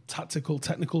and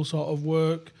technical sort of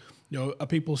work? Are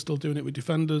people still doing it with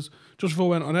defenders? Just before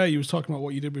we went on air, you was talking about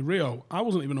what you did with Rio. I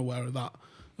wasn't even aware of that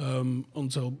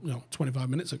until 25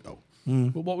 minutes ago.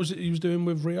 But what was it you was doing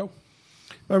with Rio?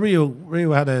 Well,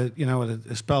 Rio had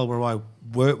a spell where I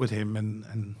worked with him,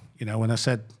 and when I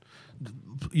said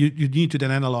you need to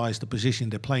then analyse the position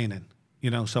they're playing in.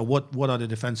 So what are the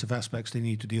defensive aspects they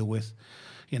need to deal with?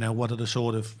 What are the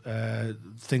sort of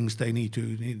things they need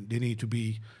to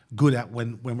be good at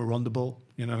when we're on the ball?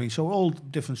 So all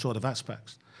different sort of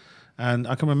aspects. And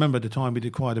I can remember at the time we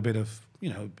did quite a bit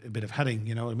of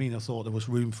heading. I thought there was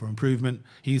room for improvement.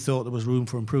 He thought there was room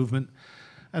for improvement.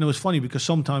 And it was funny because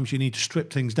sometimes you need to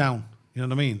strip things down. You know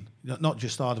what I mean? Not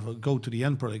just go to the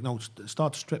end product. No,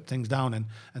 start to strip things down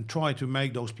and try to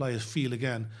make those players feel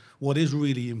again what is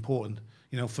really important.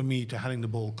 For me to heading the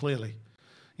ball clearly.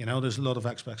 You know, there's a lot of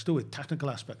aspects to it, technical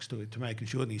aspects to it, to making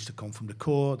sure it needs to come from the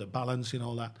core, the balance, and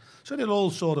all that. So they're all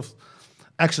sort of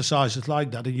exercises like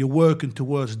that, and you're working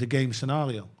towards the game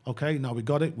scenario. Okay, now we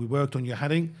got it. We worked on your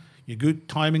heading. You're good.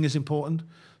 Timing is important.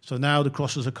 So now the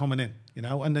crosses are coming in, you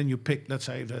know, and then you pick, let's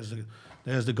say,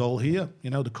 there's the goal here.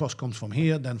 You know, the cross comes from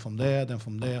here, then from there, then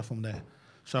from there, from there.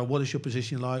 So what is your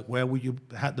position like? Where would you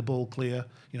had the ball clear?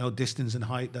 You know, distance and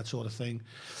height, that sort of thing.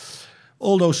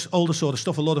 All the sort of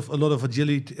stuff. A lot of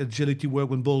agility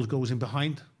work when balls goes in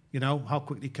behind. You know, how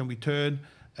quickly can we turn?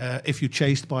 If you're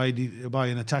chased by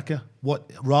an attacker,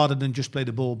 what rather than just play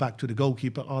the ball back to the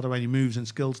goalkeeper, are there any moves and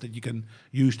skills that you can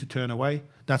use to turn away?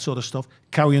 That sort of stuff.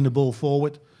 Carrying the ball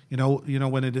forward. You know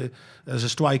when there's a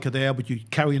striker there, but you're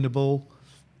carrying the ball.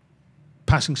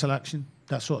 Passing selection,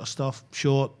 that sort of stuff.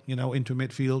 Short, you know, into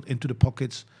midfield, into the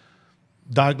pockets.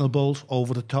 Diagonal balls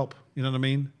over the top. You know what I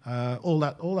mean? All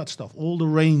that stuff. All the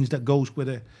range that goes with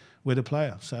a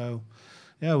player. So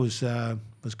yeah, it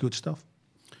was good stuff.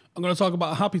 I'm going to talk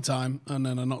about a happy time and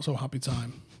then a not so happy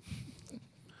time.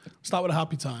 Start with a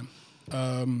happy time.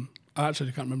 I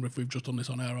actually can't remember if we've just done this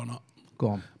on air or not. Go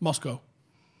on. Moscow.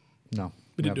 No.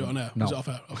 We didn't do it on air. No. Was it off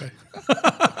air? Okay.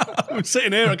 I'm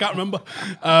sitting here, I can't remember.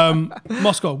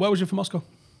 Moscow. Where was you for Moscow?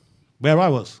 Where I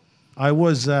was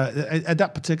at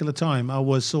that particular time, I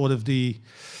was sort of the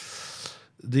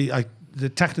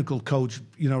technical coach,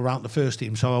 you know, around the first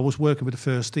team. So I was working with the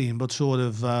first team, but sort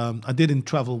of I didn't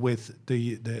travel with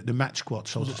the match squad,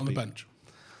 so to speak. On the bench?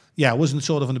 Yeah, I wasn't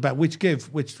sort of on the bench,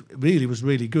 which really was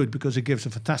really good because it gives a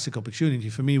fantastic opportunity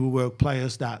for me. We work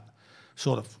players that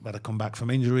sort of whether come back from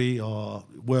injury or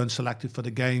weren't selected for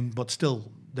the game, but still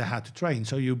they had to train.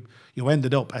 So you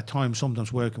ended up at times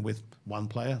sometimes working with one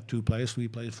player, 2 players, 3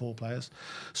 players, 4 players.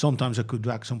 Sometimes I could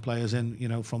drag some players in, you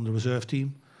know, from the reserve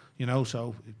team, you know,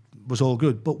 so it was all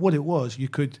good. But what it was, you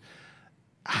could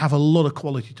have a lot of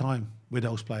quality time with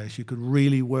those players. You could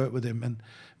really work with them. And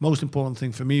most important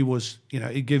thing for me was, you know,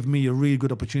 it gave me a really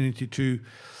good opportunity to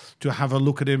have a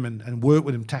look at him and work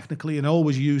with him technically. And I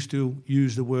always used to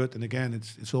use the word, and again,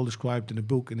 it's all described in the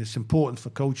book, and it's important for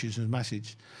coaches and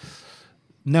message.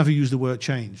 Never use the word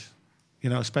change, you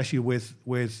know, especially with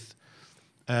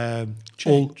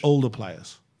older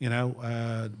players. You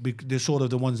know, they're sort of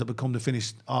the ones that become the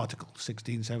finished article,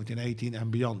 16, 17, 18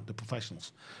 and beyond, the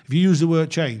professionals. If you use the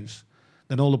word change,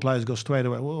 then all the players go straight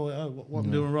away, whoa, what am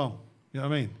I doing wrong? You know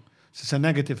what I mean? So it's a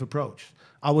negative approach.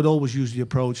 I would always use the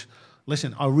approach,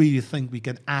 listen, I really think we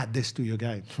can add this to your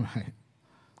game. Right.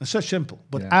 It's so simple,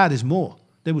 but add is more.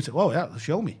 They would say, oh, yeah,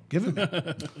 show me, give it me.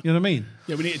 You know what I mean?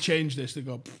 Yeah, we need to change this to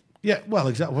go... Yeah, well,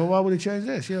 exactly. Well, why would they change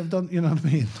this? You know what I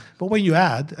mean? But when you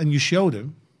add and you show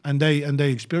them, and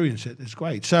they experience it, it's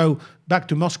great. So back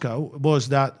to Moscow was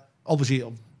that obviously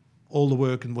all the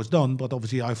work was done, but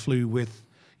obviously I flew with,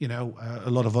 you know,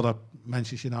 a lot of other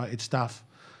Manchester United staff.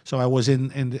 So I was in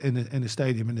the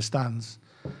stadium, in the stands,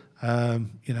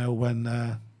 you know, when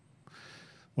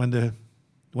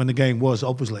the game was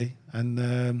obviously,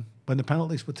 and when the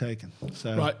penalties were taken.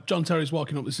 So right, John Terry's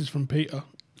walking up. This is from Peter.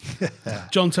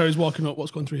 John Terry's walking up. What's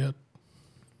going through your head?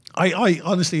 I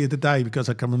honestly, at the day, because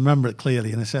I can remember it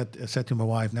clearly, and I said to my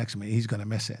wife next to me, he's going to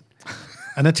miss it.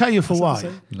 And I tell you for why.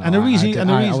 No, and the reason,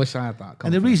 I wish I had that.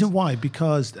 And the reason why,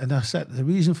 because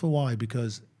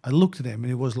I looked at him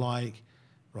and it was like,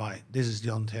 right, this is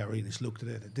John Terry, and he's looked at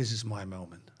it. This is my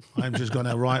moment. I'm just going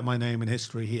to write my name in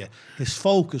history here. His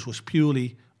focus was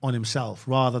purely on himself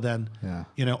rather than,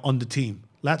 you know, on the team.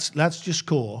 Let's just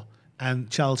score, and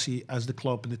Chelsea as the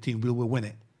club and the team will win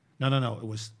it. No. It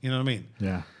was, you know what I mean?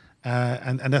 Yeah.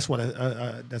 And that's what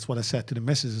I said to the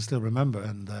missus. I still remember.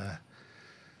 And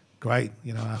great,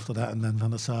 you know. After that, and then Van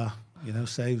der Sar, you know,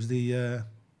 saves the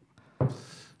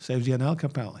NL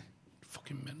Cup penalty.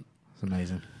 Fucking mint. It's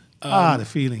amazing. The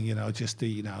feeling, you know, just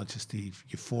the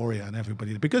euphoria and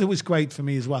everybody, because it was great for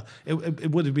me as well. It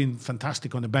would have been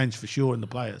fantastic on the bench for sure, and the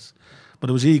players,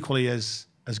 but it was equally as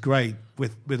great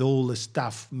with all the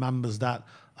staff members that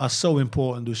are so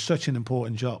important, do such an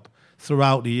important job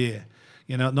throughout the year.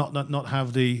 You know, not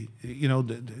have the, you know,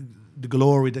 the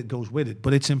glory that goes with it,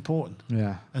 but it's important.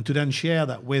 Yeah. And to then share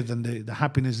that with, and the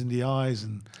happiness in the eyes,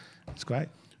 and it's great.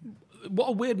 What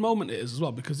a weird moment it is as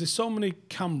well, because there's so many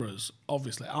cameras,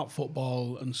 obviously, at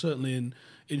football and certainly in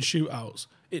shootouts.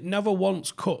 It never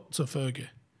once cut to Fergie.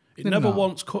 It never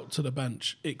once cut to the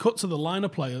bench. It cut to the line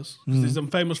of players. There's some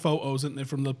famous photos, isn't there,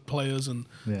 from the players, and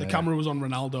the camera was on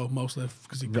Ronaldo mostly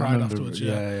because he cried afterwards.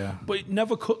 Yeah. But it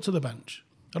never cut to the bench.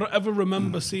 I don't ever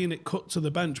remember seeing it cut to the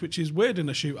bench, which is weird in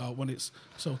a shootout when it's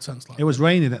so tense like that. It was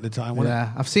raining at the time, wasn't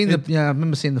it? I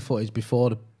remember seeing the footage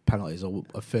before the penalties or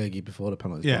a Fergie before the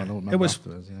penalties. Yeah, but I don't remember it was.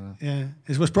 afterwards, Yeah,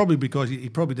 it was probably because he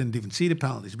probably didn't even see the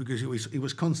penalties because he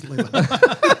was constantly.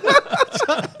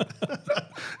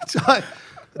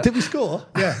 Did we score?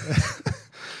 Yeah.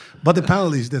 But the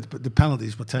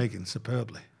penalties were taken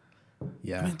superbly.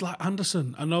 Yeah. I mean, like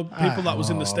Anderson. I know people that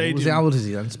was in the stadium. Was it, how old is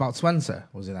he then? It's about 20.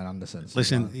 Was it then, Anderson?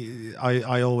 Listen,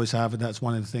 I always have, and that's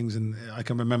one of the things. And I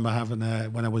can remember having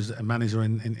when I was a manager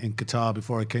in Qatar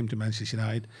before I came to Manchester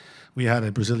United, we had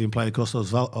a Brazilian player called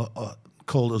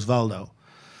Osvaldo.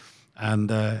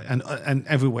 And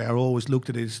everywhere I always looked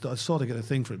at it, I sort of get a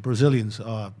thing for it. Brazilians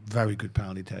are very good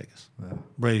penalty takers. Yeah.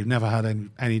 Really, never had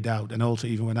any doubt. And also,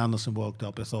 even when Anderson walked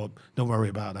up, I thought, don't worry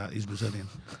about that. He's Brazilian.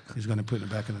 He's going to put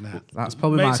it back in the net. That's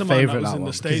probably my favourite, that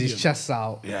one. Because his chest's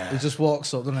out. Yeah. He just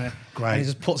walks up, doesn't he? Great. And he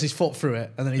just puts his foot through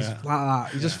it. And then he's like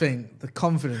that. You just think the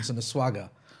confidence and the swagger.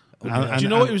 Do you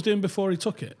know what he was doing before he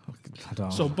took it? I don't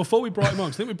know. So before we brought him on,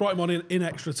 'cause I think we brought him on in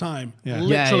extra time,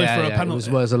 literally for a penalty.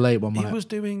 It was a late one, He was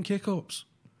doing kick-ups,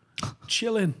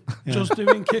 chilling, just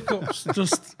doing kick-ups,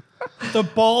 just the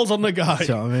balls on the guy. Do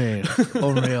you know what I mean?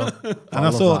 Unreal. And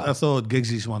I thought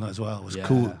Giggsy's one as well was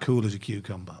cool as a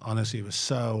cucumber. Honestly, it was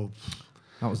so.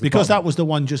 That was the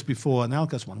one just before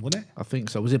Anelka's one, wasn't it? I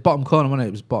think so. Was it bottom corner? Wasn't it?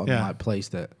 It was bottom. Like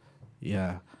placed it.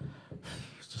 Yeah.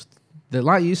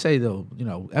 Like you say though, you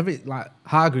know,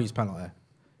 Hargreaves penalty,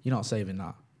 you're not saving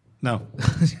that. No.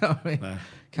 You know what I mean? No.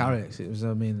 Carrick's, it was,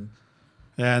 I mean.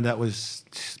 Yeah, and that was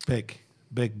big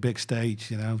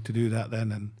stage, you know, to do that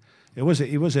then. And it was to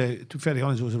be fairly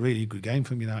honest, it was a really good game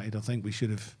from United. I think we should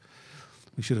have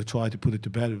tried to put it to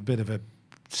bed. A bit of a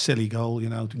silly goal, you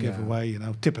know, to give away, you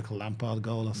know, typical Lampard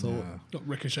goal, I thought. Yeah. Got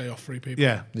ricochet off 3 people.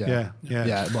 Yeah,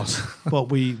 it was. But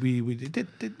we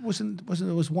wasn't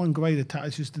there was one great attack.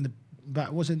 It's just in the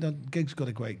back. Wasn't that Giggs got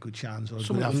a good chance? Or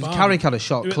Carrick had a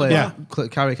shot clear. Yeah.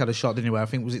 Carrick had a shot, didn't he? Where I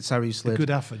think was it Terry slid. A good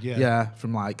effort, yeah. Yeah,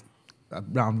 from like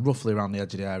roughly around the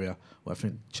edge of the area where I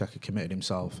think Checker committed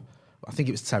himself. I think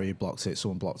it was Terry who blocked it.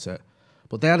 Someone blocked it.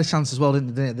 But they had a chance as well,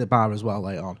 didn't they, at the bar as well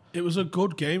later on. It was a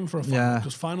good game for a final,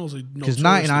 because finals are because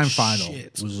 99 final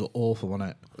was awful,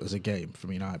 wasn't it, as a game from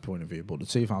a United point of view, but the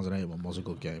 2008 one was a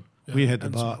good game. Yeah. We hit the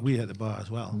bar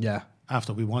as well. Yeah.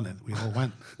 After we won it, we all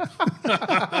went.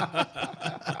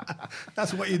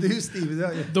 That's what you do, Steve,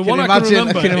 don't you? The one I can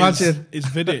remember is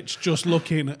Vidic just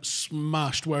looking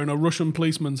smashed, wearing a Russian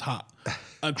policeman's hat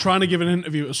and trying to give an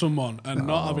interview to someone and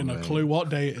not having a clue what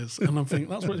day it is. And I'm thinking,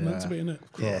 that's what it's meant to be, isn't it?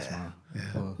 Of course, man.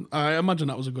 Yeah. I imagine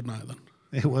that was a good night then.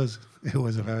 It was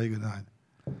a very good night.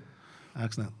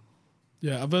 Excellent.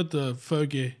 Yeah, I've heard the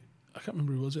Fergie, I can't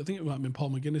remember who it was. I think it might have been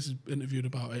Paul McGuinness interviewed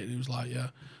about it, and he was like, yeah,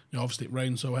 you know, obviously it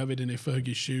rained so heavy, didn't it?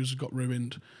 Fergie's shoes got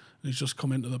ruined. And he's just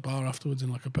come into the bar afterwards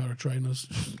in like a pair of trainers.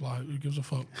 Just like, who gives a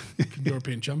fuck?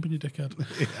 European champion, you dickhead.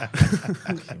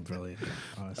 Brilliant.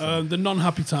 The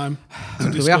non-happy time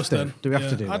to do we have to do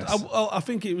this? I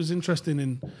think it was interesting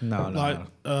in... No.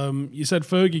 You said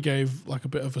Fergie gave like a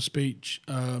bit of a speech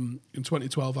in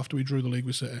 2012 after we drew the league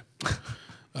with City.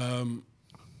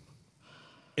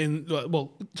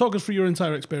 Talk us through your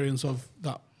entire experience of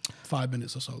that 5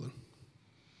 minutes or so then,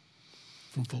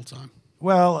 from full time.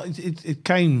 Well, it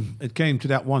came to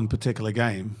that one particular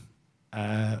game,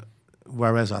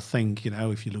 whereas I think, you know,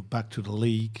 if you look back to the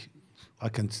league, I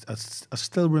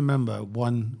still remember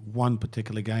one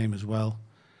particular game as well.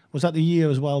 Was that the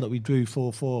year as well that we drew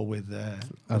 4-4 with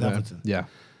Everton? Yeah.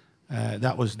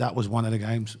 That was one of the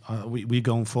games. We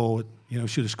going forward, you know,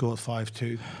 should have scored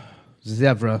 5-2.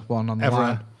 Zevra one on the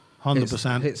line.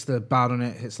 100%. Hits the bar on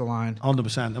it, hits the line.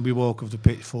 100%. And we walk off the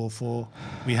pitch 4-4.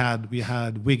 We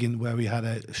had Wigan where we had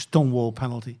a stonewall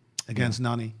penalty against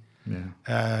Nani.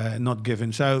 Yeah. Not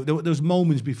given. So there was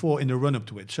moments before in the run up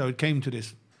to it. So it came to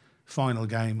this final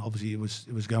game. Obviously it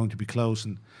was going to be close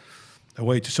and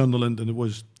away to Sunderland, and it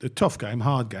was a tough game,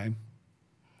 hard game.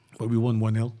 But we won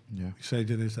 1-0. Yeah. You say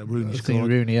that Rooney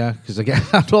scored. Rooney, yeah. Because again,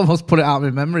 I'd almost put it out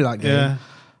of my memory that game. Yeah.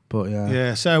 But yeah.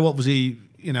 Yeah. So obviously,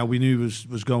 you know, we knew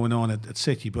was going on at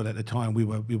City, but at the time we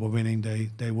were winning,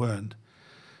 they weren't,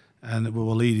 and we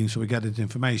were leading, so we gathered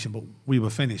information, but we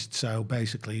were finished. So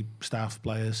basically, staff,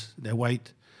 players, they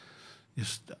wait,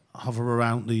 just hover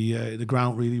around the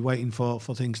ground, really waiting for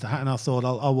things to happen. I thought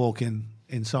I'll walk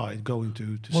inside, going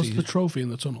to What's see the trophy in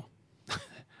the tunnel?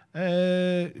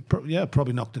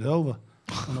 Probably knocked it over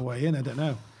on the way in. I don't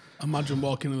know. Imagine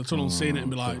walking in the tunnel and seeing it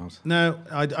and be like, no,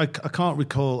 I can't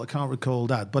recall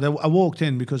that. But I walked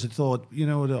in because I thought, you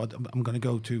know, I'm going to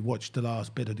go to watch the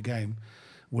last bit of the game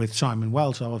with Simon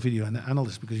Wells, our video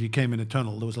analyst, because he came in the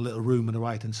tunnel. There was a little room on the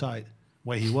right hand side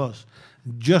where he was.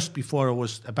 Just before I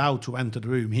was about to enter the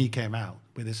room, he came out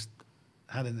with his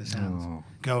head in his hands,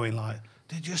 going like,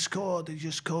 they just scored.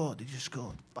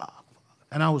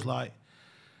 And I was like,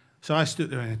 so I stood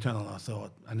there in the tunnel, and I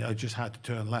thought, and I just had to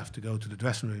turn left to go to the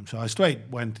dressing room. So I straight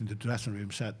went into the dressing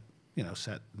room, sat in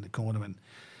the corner, and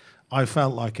I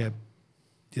felt like a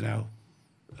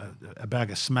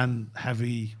bag of cement,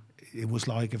 heavy. It was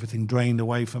like everything drained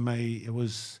away from me. It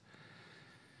was,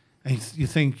 and you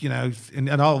think, and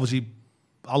obviously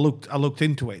I looked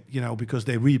into it, because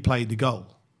they replayed the goal.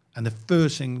 And the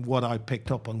first thing what I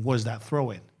picked up on was that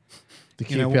throw-in. The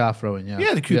QPR throw-in, yeah.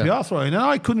 Yeah, the QPR throw-in. And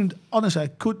I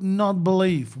could not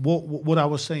believe what I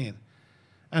was seeing.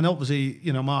 And obviously,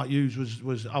 Mark Hughes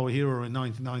was our hero in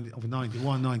 91,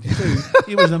 92.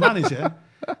 He was the manager.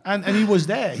 And he was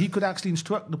there. He could actually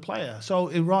instruct the player. So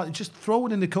just throw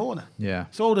it in the corner. Yeah.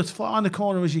 Throw it as far in the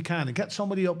corner as you can and get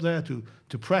somebody up there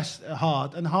to press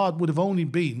hard. And Hard would have only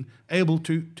been able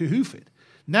to hoof it.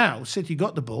 Now, City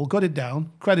got the ball, got it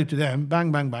down, credit to them,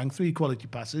 bang, bang, bang, 3 quality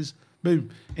passes, boom,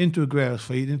 into Aguero's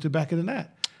feet, into the back of the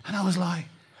net. And I was like...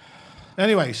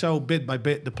 Anyway, so bit by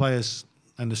bit, the players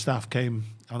and the staff came,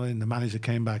 and the manager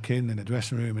came back in the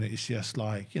dressing room, and it's just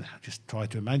like, just try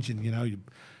to imagine,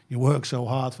 you work so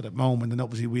hard for that moment, and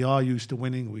obviously we are used to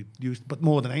winning, but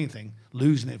more than anything,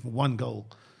 losing it for 1 goal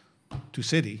to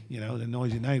City, the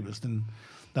noisy neighbours, then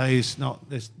that is not,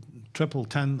 it's triple,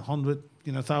 10, 100,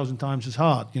 1,000 times as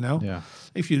hard, Yeah.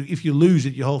 If you lose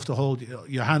it, you have to hold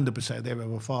your hand up and say they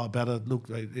were far better. Look,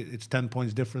 it's 10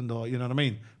 points different, or you know what I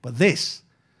mean. But this,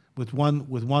 with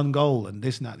one goal and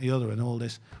this and that and the other and all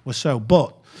this was so.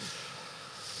 But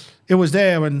it was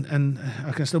there, and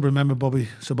I can still remember Bobby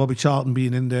Charlton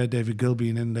being in there, David Gill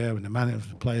being in there, and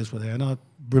the players were there. And I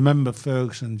remember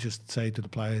Ferguson just say to the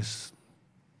players,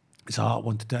 it's a hard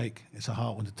one to take. It's a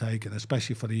hard one to take, and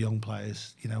especially for the young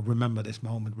players, remember this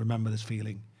moment, remember this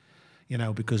feeling,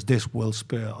 because this will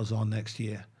spur us on next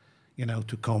year,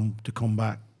 to come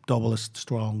back double as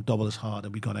strong, double as hard,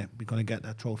 and we're gonna get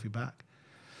that trophy back.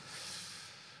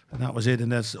 And that was it.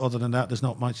 And other than that, there's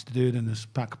not much to do. Then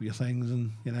just pack up your things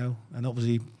and and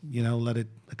obviously let it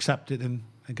accept it and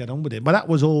get on with it. But that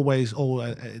was always all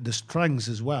the strengths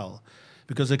as well,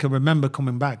 because I can remember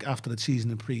coming back after the season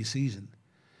and pre-season.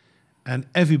 And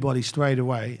everybody straight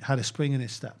away had a spring in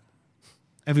its step.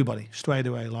 Everybody straight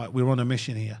away, like, we're on a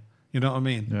mission here. You know what I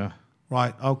mean? Yeah.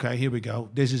 Right, okay, here we go.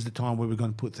 This is the time where we're going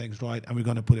to put things right, and we're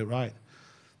going to put it right.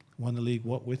 Won the league,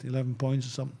 with 11 points or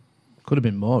something? Could have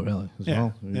been more, really, as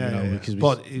well. Yeah.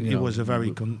 But it was a very,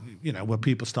 where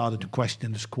people started to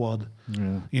question the squad,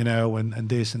 and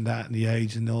this and that, and the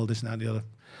age and all this and that and the other.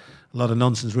 A lot of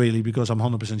nonsense, really, because I'm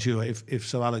 100% sure if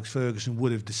Sir Alex Ferguson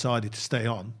would have decided to stay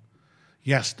on,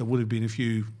 yes, there would have been a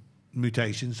few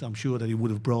mutations. I'm sure that he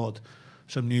would have brought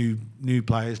some new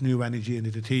players, new energy into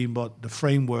the team. But the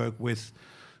framework with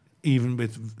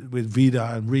Vida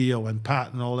and Rio and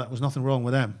Pat and all that, was nothing wrong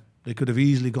with them. They could have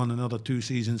easily gone another 2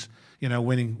 seasons,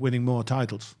 winning more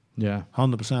titles. Yeah,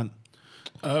 100%.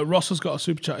 Ross has got a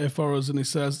super chat here for us, and he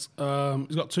says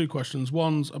he's got 2 questions.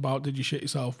 One's about, did you shit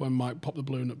yourself when Mike popped the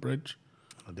balloon at Bridge?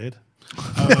 I did.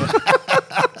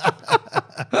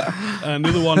 And the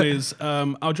other one is, how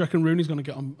do you reckon Rooney's going to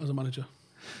get on as a manager?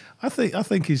 I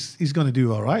think he's going to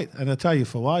do all right, and I'll tell you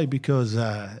for why. Because,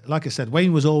 like I said,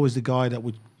 Wayne was always the guy that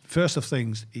would, first of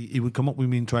things, he would come up with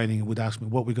me in training and would ask me,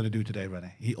 what we're going to do today,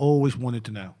 Rene. He always wanted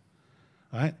to know,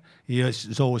 right? He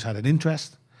has always had an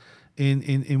interest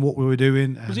in what we were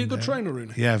doing. Was he a good trainer,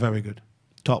 Rooney? Yeah, very good.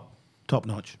 Top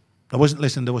notch. There was...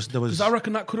 Because I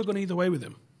reckon that could have gone either way with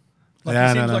him. Like,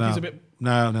 yeah, he seems like he's a bit...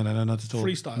 No, not at all.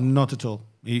 Freestyle? Not at all.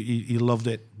 He loved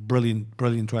it.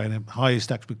 Brilliant trainer.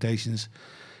 Highest expectations.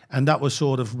 And that was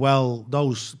sort of,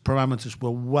 those parameters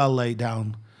were well laid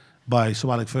down by Sir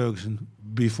Alex Ferguson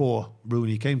before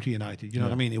Rooney came to United. You know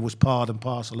what I mean? It was part and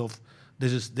parcel of,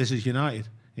 this is United,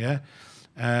 yeah?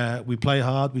 We play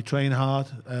hard, we train hard,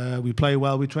 we play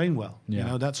well, we train well.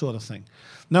 Yeah. That sort of thing.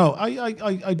 No,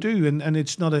 I do, and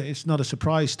it's not a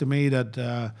surprise to me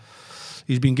that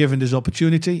he's been given this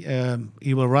opportunity.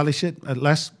 He will relish it. At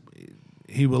less,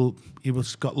 he will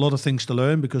got a lot of things to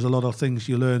learn, because a lot of things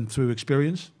you learn through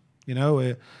experience.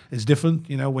 It's different.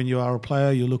 When you are a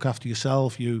player, you look after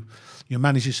yourself. You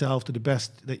manage yourself to the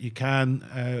best that you can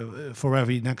for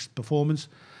every next performance.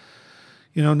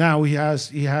 Now he has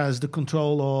the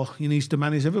control, or he needs to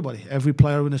manage everybody, every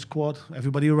player in the squad,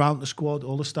 everybody around the squad,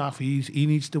 all the staff. He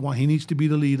needs to be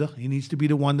the leader. He needs to be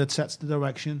the one that sets the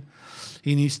direction.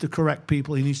 He needs to correct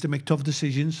people. He needs to make tough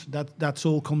decisions. That's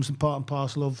all comes in part and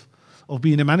parcel of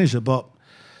being a manager. But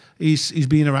he's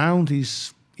been around.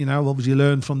 He's obviously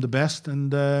learned from the best,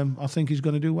 and I think he's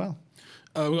going to do well.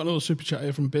 We've got another super chat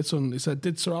here from Bitton. He said,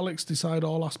 did Sir Alex decide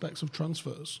all aspects of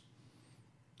transfers?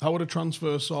 How would a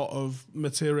transfer sort of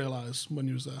materialise when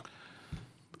you was there?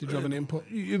 Did you have any input?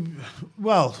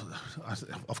 Well,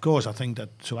 of course, I think that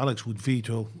Sir Alex would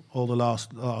veto all the last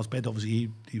bit.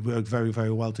 Obviously, he worked very, very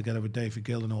well together with David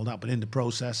Gill and all that. But in the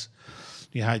process,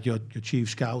 you had your chief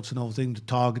scouts and everything, the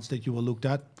targets that you were looked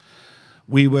at.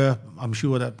 I'm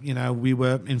sure that, we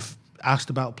were asked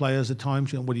about players at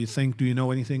times. What do you think? Do you know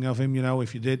anything of him?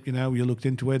 If you did, you looked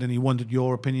into it and he wanted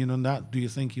your opinion on that. Do you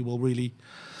think he will really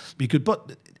be good?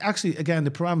 But actually, again,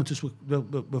 the parameters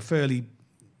were fairly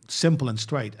simple and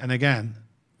straight. And again,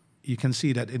 you can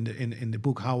see that in the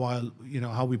book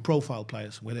how we profile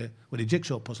players with a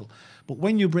jigsaw puzzle. But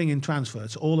when you bring in transfer,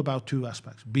 it's all about two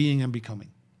aspects: being and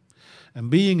becoming. And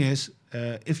being is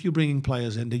if you're bringing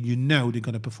players in, then they're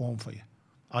going to perform for you,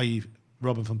 i.e.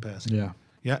 Robin van Persie.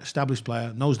 Yeah, established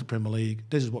player, knows the Premier League.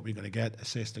 This is what we're going to get: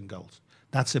 assists and goals.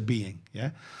 That's a being.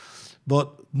 Yeah.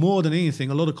 But more than anything,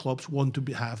 a lot of clubs want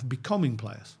to have becoming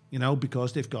players.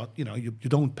 Because they've got you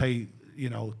don't pay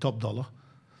top dollar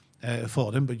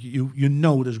for them, but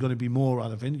there's going to be more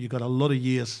out of him. You've got a lot of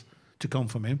years to come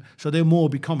from him, so they're more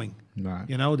becoming. Right.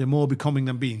 They're more becoming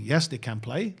than being. Yes, they can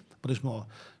play, but it's more.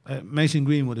 Mason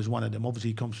Greenwood is one of them. Obviously,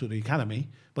 he comes through the academy,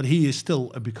 but he is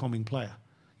still a becoming player.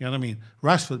 You know what I mean?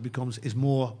 Rashford is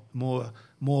more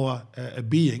a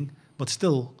being, but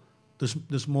still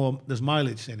there's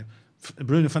mileage in him.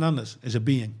 Bruno Fernandes is a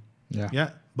being.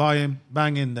 Yeah. Buy him,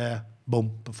 bang in there,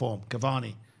 boom, perform.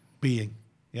 Cavani, being.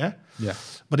 Yeah.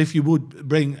 But if you would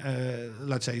bring,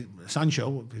 let's say,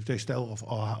 Sancho, if they still,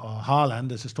 or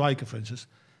Haaland as a striker, for instance,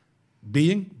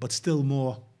 being, but still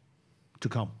more to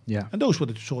come. Yeah. And those were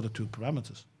the sort of two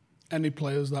parameters. Any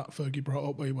players that Fergie brought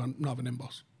up where you went, not an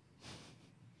in-boss?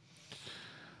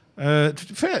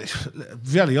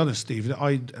 Very honest, Steve.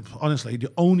 Honestly,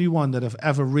 the only one that I've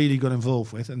ever really got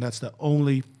involved with, and that's the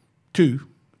only two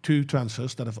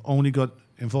transfers that I've only got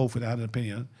involved with, I had an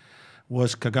opinion,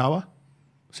 was Kagawa,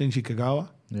 Shinji Kagawa.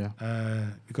 Yeah.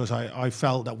 Because I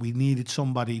felt that we needed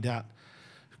somebody that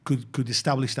could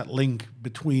establish that link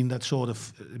between that sort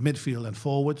of midfield and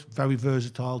forward. Very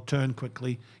versatile, turn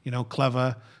quickly,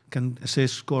 clever, can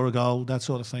assist, score a goal, that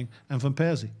sort of thing. And Van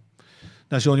Persie.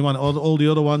 That's the only one. All the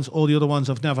other ones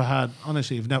I've never had.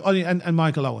 Honestly, and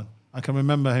Michael Owen. I can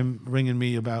remember him ringing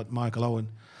me about Michael Owen.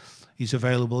 He's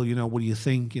available. What do you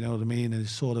think? You know what I mean? And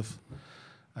it's sort of,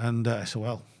 and I said,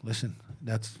 well, listen,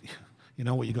 that's,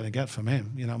 what you're going to get from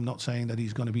him. I'm not saying that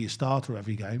he's going to be a starter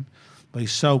every game, but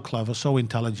he's so clever, so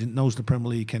intelligent, knows the Premier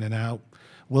League in and out,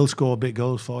 will score big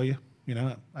goals for you.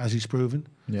 As he's proven.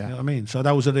 Yeah. You know what I mean? So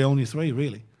those are the only three,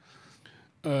 really.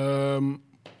 How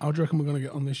do you reckon we're going to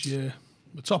get on this year?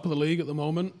 The top of the league at the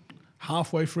moment,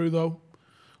 halfway through though,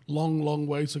 long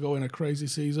way to go in a crazy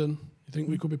season. You think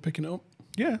we could be picking it up?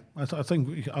 Yeah, I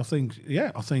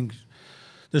think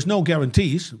there's no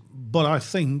guarantees, but I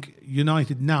think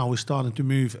United now is starting to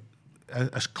move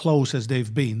as close as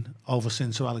they've been ever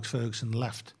since Sir Alex Ferguson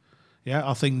left. Yeah,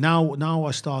 I think now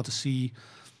I start to see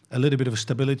a little bit of a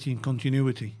stability and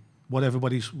continuity, what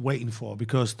everybody's waiting for,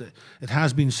 because it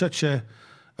has been such a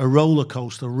roller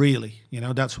coaster, really.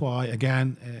 That's why,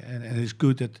 again, and it's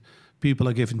good that people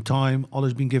are given time.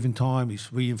 Ollie's been given time.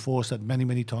 He's reinforced that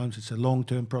many times. It's a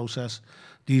long-term process.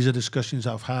 These are discussions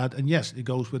I've had. And yes, it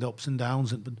goes with ups and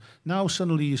downs. But now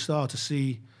suddenly you start to see,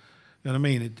 you know what I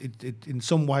mean? It in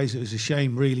some ways, it was a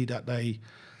shame, really, that they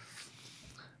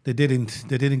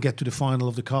didn't get to the final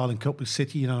of the Carling Cup with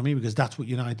City, you know what I mean? Because that's what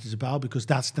United is about, because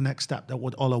that's the next step that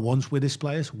what Ola wants with his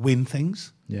players, win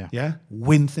things. Yeah.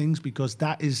 Win things, because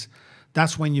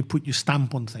that's when you put your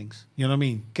stamp on things. You know what I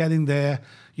mean? Getting there,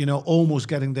 almost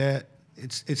getting there.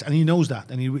 It's and he knows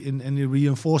that, and he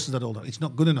reinforces that all that. It's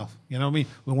not good enough. You know what I mean?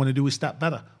 We want to do a step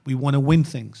better. We want to win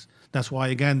things. That's why,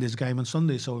 again, this game on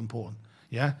Sunday is so important.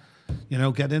 Yeah.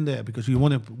 Get in there, because we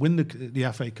want to win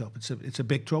the FA Cup. It's a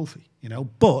big trophy,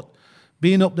 But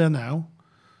being up there now,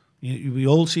 we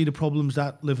all see the problems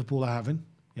that Liverpool are having.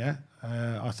 Yeah,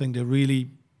 I think they're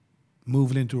really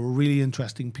moving into a really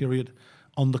interesting period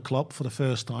on the club for the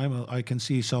first time. I can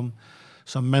see some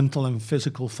mental and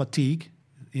physical fatigue,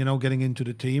 getting into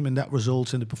the team, and that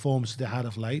results in the performances they had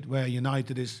of late, where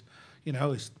United is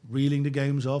reeling the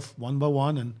games off one by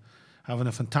one and having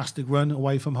a fantastic run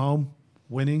away from home.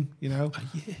 Winning,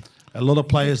 a lot of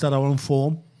players that are on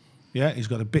form. Yeah, he's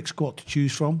got a big squad to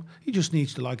choose from. He just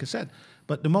needs to, like I said.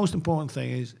 But the most important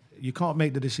thing is you can't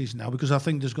make the decision now, because I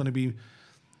think there's going to be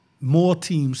more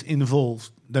teams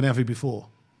involved than ever before.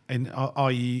 And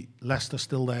i.e. Leicester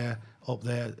still there, up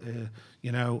there.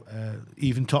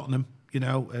 Even Tottenham.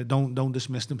 Don't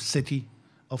dismiss them. City,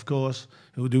 of course,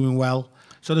 who are doing well.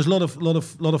 So there's a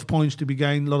lot of points to be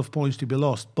gained, a lot of points to be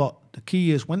lost. But the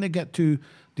key is when they get to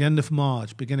the end of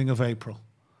March, beginning of April. You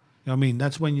know what I mean?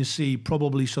 That's when you see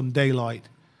probably some daylight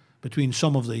between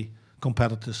some of the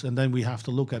competitors, and then we have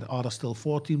to look at, are there still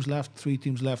 4 teams left, 3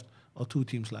 teams left, or 2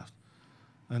 teams left?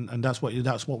 And that's what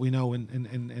we know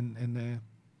in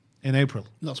April.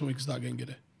 That's when we can start getting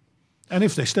giddy. And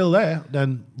if they're still there,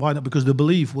 then why not? Because the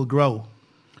belief will grow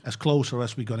as closer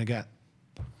as we're going to get.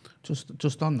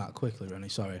 Just on that quickly, Rene,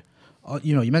 sorry.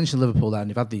 You know, you mentioned Liverpool there,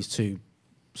 and you've had these 2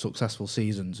 successful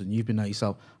seasons, and you've been there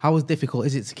yourself. How difficult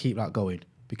is it to keep that going?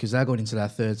 Because they're going into their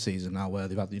 3rd season now, where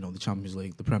they've had, you know, the Champions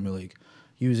League, the Premier League.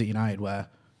 You was at United, where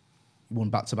you won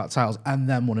back-to-back titles and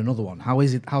then won another one.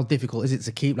 How difficult is it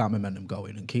to keep that momentum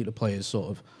going and keep the players sort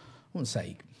of, I wouldn't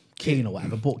say keen or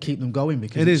whatever, but keep them going,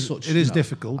 because it is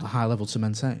difficult. A high level to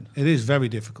maintain. It is very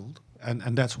difficult,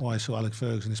 and that's why Sir Alex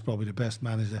Ferguson is probably the best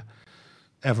manager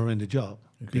ever in the job.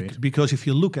 Because if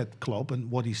you look at Klopp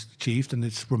and what he's achieved, and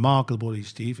it's remarkable what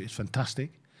he's achieved, it's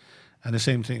fantastic. And the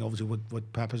same thing, obviously,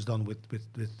 what Pep has done with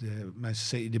Manchester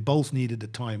City. They both needed the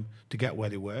time to get where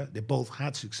they were. They both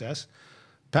had success.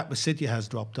 Pep with City has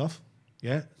dropped off.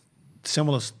 Yeah,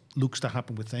 similar looks to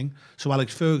happen with thing. So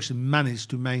Alex Ferguson managed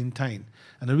to maintain.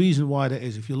 And the reason why that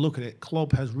is, if you look at it,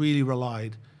 Klopp has really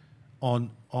relied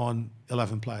on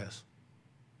 11 players,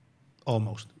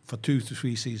 almost, for 2 to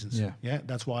 3 seasons. Yeah,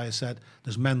 that's why I said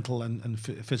there's mental and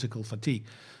physical fatigue.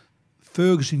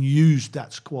 Ferguson used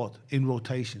that squad in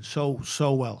rotation so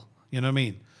well, you know what I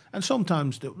mean? And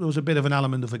sometimes there was a bit of an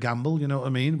element of a gamble, you know what I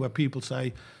mean, where people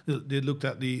say, they looked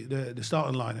at the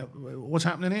starting lineup, what's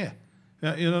happening here?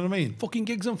 Yeah, you know what I mean? Fucking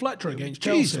Giggs and Fletcher against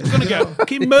Chelsea. It's going to get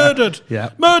fucking murdered.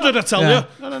 Murdered, I tell you.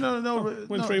 No.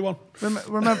 Win 3-1.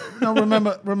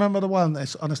 Remember the one,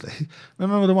 honestly.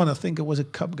 Remember the one, I think it was a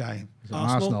cup game.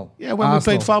 Arsenal. Yeah, when we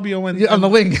played Fabio on the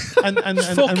wing. and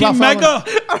fucking mega.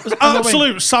 It was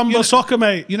absolute samba soccer,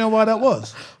 mate. You know why that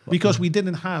was? Because we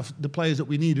didn't have the players that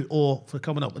we needed or for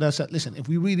coming up. But I said, listen, if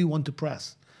we really want to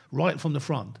press right from the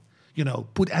front, you know,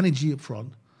 put energy up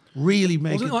front, really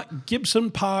make Wasn't it like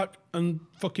Gibson, Park, and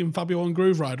fucking Fabio and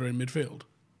Groove Rider in midfield?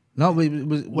 No, it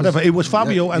was whatever. It was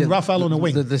Fabio and Rafael on the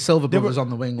wing. The Silva brothers on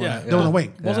the wing. They were on the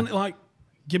wing. Wasn't it like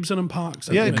Gibson and Park?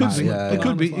 Yeah, it could be. It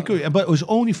could be. It could be. But it was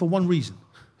only for one reason.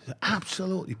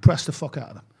 Absolutely press the fuck out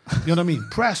of them. You know what I mean?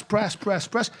 Press.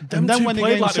 And then when the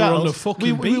game settles,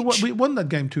 we won that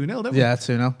game 2-0, didn't we? Yeah,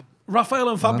 2-0. Rafael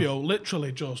and Fabio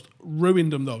literally just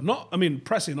ruined them, though. Not, I mean,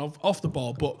 pressing off the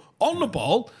ball, but on the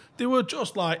ball, they were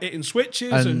just like hitting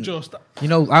switches and just. You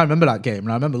know, I remember that game,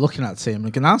 and I remember looking at the team.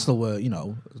 Like, and Arsenal were, you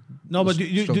know. No, but do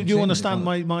you understand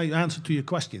my answer to your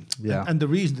question? Yeah. And the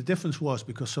reason, the difference was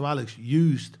because Sir Alex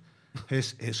used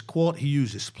his squad, he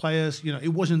used his players. You know, it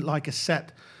wasn't like a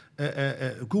set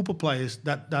a group of players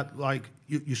that like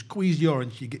you squeeze the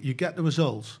orange, you get the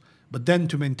results, but then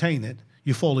to maintain it,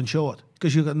 you're falling short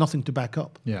because you've got nothing to back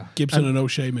up. Yeah, Gibson and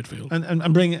O'Shea midfield,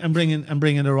 and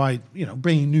bringing the right, you know,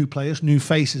 bringing new players, new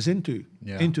faces into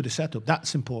the setup.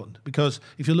 That's important because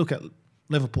if you look at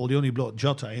Liverpool, they only brought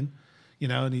Jota in, you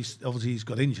know, and he's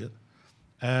got injured.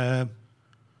 You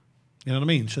know what I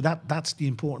mean? So that's the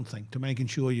important thing, to making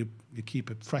sure you keep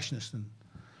a freshness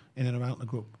in and around the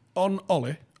group. On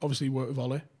Ollie, obviously you work with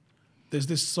Ollie, there's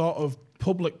this sort of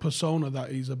public persona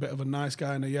that he's a bit of a nice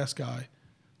guy and a yes guy.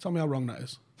 Tell me how wrong that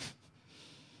is.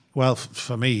 Well,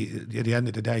 for me, at the end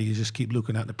of the day, you just keep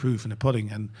looking at the proof in the pudding.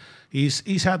 And he's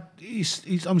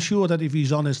I'm sure that if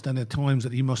he's honest, then at times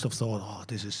that he must have thought, oh,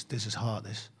 this is hard,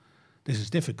 this is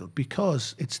difficult,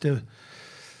 because it's the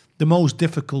most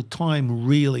difficult time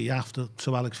really after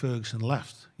Sir Alex Ferguson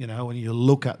left. You know, when you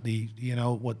look at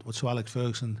what Sir Alex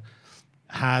Ferguson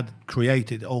had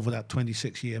created over that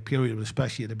 26-year period,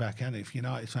 especially at the back end. If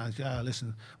United fans,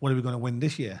 listen, what are we going to win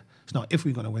this year? It's not if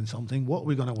we're going to win something, what are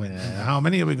we going to win? Yeah. How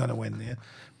many are we going to win? Yeah.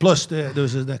 Plus,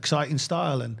 there's an exciting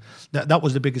style, and that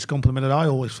was the biggest compliment that I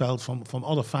always felt from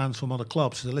other fans from other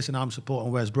clubs. So, listen, I'm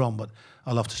supporting West Brom, but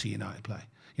I love to see United play.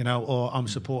 You know, or I'm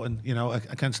supporting, you know, I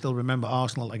can still remember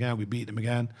Arsenal again, we beat them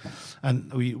again.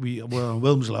 And we were on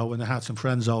Wilmslow and I had some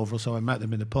friends over, so I met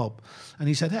them in the pub. And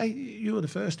he said, hey, you were the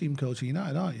first team coach of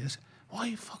United, aren't you? I said, why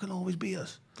you fucking always beat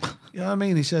us? You know what I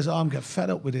mean? He says, I'm getting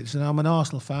fed up with it. And I'm an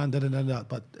Arsenal fan, da.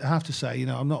 But I have to say, you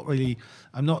know,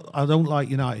 I don't like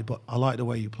United, but I like the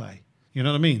way you play. You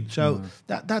know what I mean? So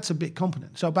that's a big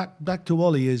compliment. So back to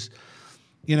Ollie is,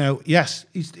 you know, yes,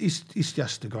 he's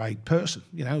just a great person.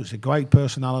 You know, he's a great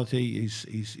personality.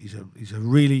 He's a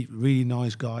really, really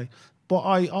nice guy. But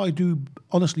I do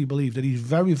honestly believe that he's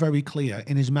very, very clear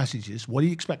in his messages, what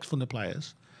he expects from the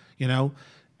players, you know,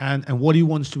 and what he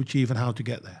wants to achieve and how to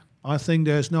get there. I think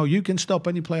you can stop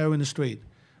any player in the street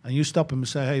and you stop him and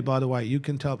say, hey, by the way, you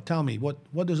can tell me,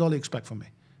 what does Ollie expect from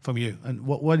you? And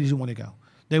where does he want to go?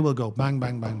 They will go bang,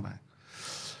 bang, bang, bang.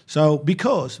 So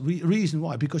reason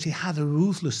why, because he had a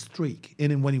ruthless streak in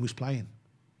him when he was playing.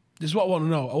 This is what I want to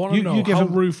know. I want to know how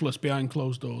ruthless behind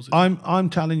closed doors is. I'm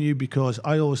telling you, because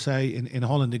I always say in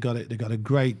Holland they got a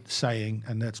great saying,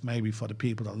 and that's maybe for the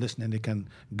people that are listening, they can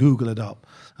Google it up.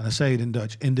 And I say it in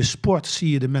Dutch. In de sport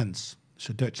zie je de mens. It's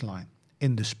a Dutch line.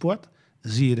 In de sport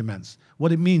zie je de mens.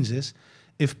 What it means is,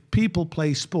 if people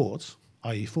play sports,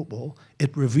 i.e. football,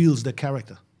 it reveals their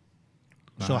character.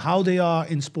 Wow. So how they are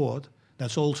in sport,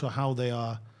 that's also how they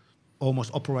are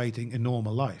almost operating in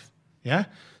normal life. Yeah.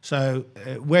 So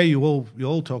where you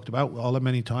all talked about all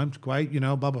many times, great,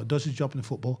 Baba does his job in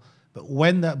football, but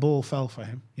when that ball fell for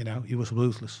him, he was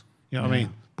ruthless. You know what I mean?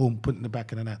 Boom, put in the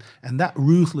back of the net. And that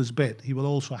ruthless bit, he will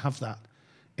also have that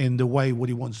in the way what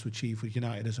he wants to achieve with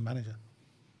United as a manager.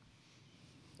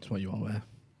 That's what you want there.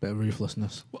 Bit of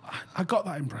ruthlessness. Well, I got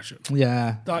that impression.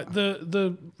 Yeah. Like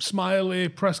the smiley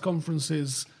press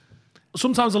conferences,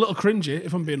 sometimes a little cringy,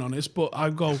 if I'm being honest, but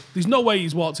I go, there's no way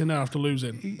he's walked in there after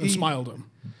losing and smiled at him.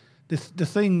 The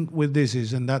thing with this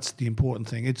is, and that's the important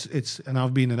thing, it's and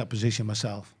I've been in that position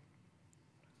myself.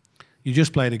 You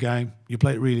just played a game, you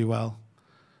played really well,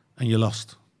 and you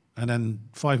lost. And then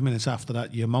 5 minutes after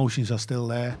that, your emotions are still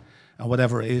there, and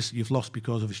whatever it is, you've lost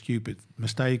because of a stupid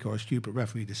mistake or a stupid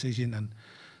referee decision. And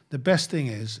the best thing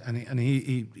is, and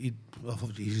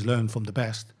he's learned from the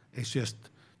best, is just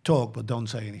talk but don't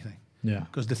say anything. Yeah.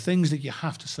 Because the things that you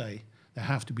have to say, they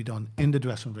have to be done in the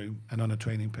dressing room and on a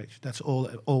training pitch. That's all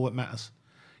what matters.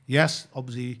 Yes,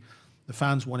 obviously, the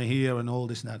fans want to hear and all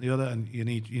this and that and the other, and you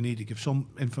need to give some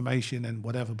information and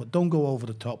whatever, but don't go over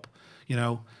the top.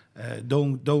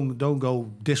 Don't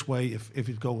go this way if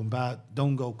it's going bad.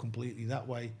 Don't go completely that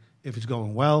way if it's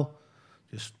going well.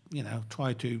 Just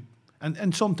try to.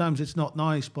 And sometimes it's not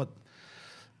nice, but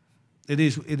it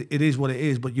is what it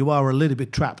is. But you are a little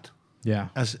bit trapped. Yeah.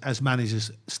 As managers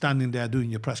standing there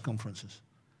doing your press conferences,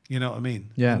 you know what I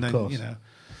mean? Yeah, and then, of course.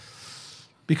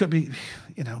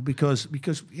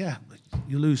 Because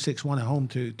you lose 6-1 at home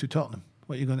to Tottenham.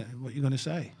 What you gonna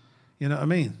say? You know what I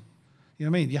mean? You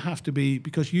know what I mean? You have to be,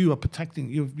 because you are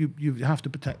protecting. You have to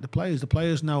protect the players. The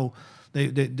players know they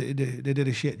did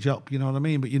a shit job. You know what I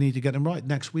mean? But you need to get them right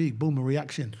next week. Boom, a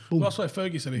reaction. Boom. Well, that's why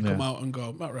Fergie said he'd come out and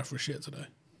go, "That ref was shit today."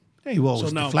 Yeah, you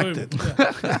always deflected.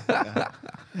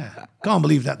 Yeah. Can't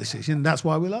believe that decision. That's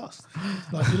why we lost.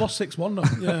 Like, you lost 6-1 though.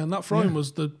 Yeah, and that throwing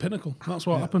was the pinnacle. That's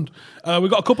what happened. We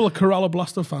got a couple of Kerala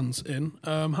Blaster fans in.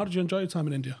 How did you enjoy your time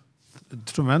in India?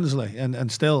 Tremendously, and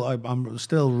still I'm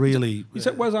still really. You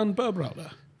said Wes and Berber out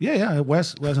there. Yeah,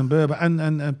 Wes and Berber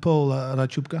and Paul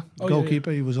Rachupka,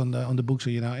 goalkeeper. Yeah. He was on the books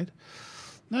of United.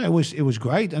 No, it was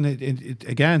great, and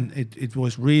it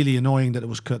was really annoying that it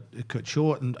was cut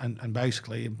short, and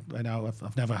basically,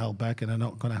 I've never held back, and I'm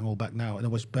not going to hold back now. And it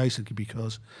was basically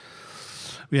because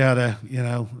we had a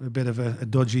bit of a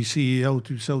dodgy CEO,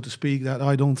 so to speak, that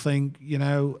I don't think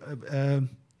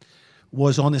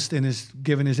was honest in his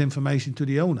giving his information to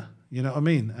the owner. You know what I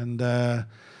mean? And but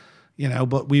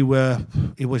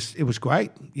it was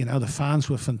great. The fans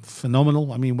were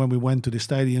phenomenal. I mean, when we went to the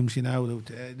stadiums,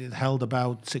 it held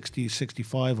about 60,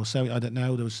 65 or 70, I don't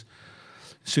know. There was,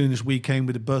 as soon as we came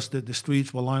with the bus, the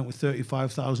streets were lined with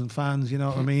 35,000 fans, you know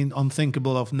what I mean?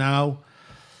 Unthinkable of now.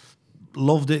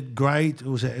 Loved it, great. It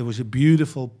was a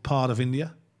beautiful part of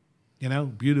India,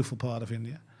 beautiful part of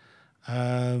India.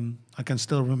 I can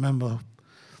still remember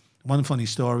one funny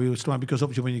story was trying, because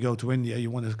obviously when you go to India, you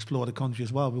want to explore the country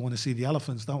as well. We want to see the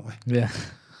elephants, don't we? Yeah.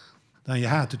 Now you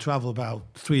had to travel about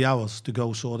 3 hours to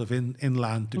go sort of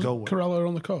inland to go. Kerala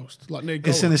on the coast, like near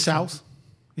Goa? It's in the south.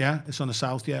 Yeah, it's on the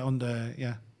south. Yeah, was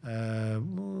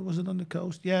it on the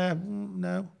coast? Yeah,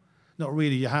 no, not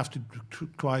really. You have to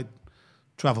quite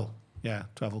travel. Yeah,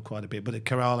 travel quite a bit. But the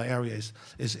Kerala area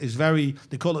is very.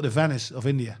 They call it the Venice of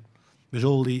India. There's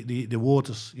all the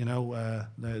waters,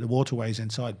 the waterways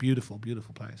inside. Beautiful,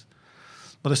 beautiful place.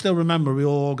 But I still remember we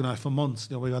all organised for months.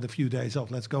 We had a few days off.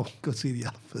 Let's go see the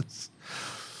elephants.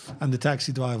 And the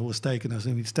taxi driver was taking us,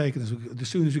 and he's taking us. As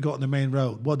soon as we got on the main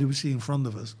road, what did we see in front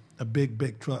of us? A big,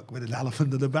 big truck with an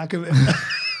elephant in the back of it.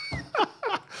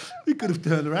 We could have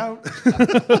turned around. We've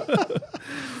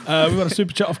got a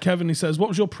super chat off Kevin. He says, "What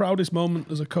was your proudest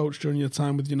moment as a coach during your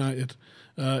time with United?"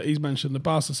 He's mentioned the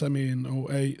Barca semi in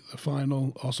 2008, the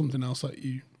final, or something else that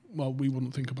we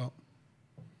wouldn't think about.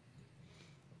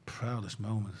 Proudest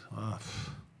moment.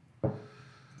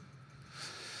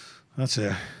 That's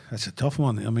a tough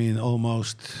one. I mean,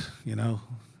 almost the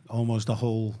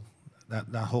whole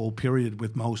that whole period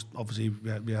with most. Obviously,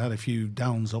 we had a few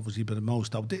downs, obviously, but the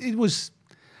most of it was.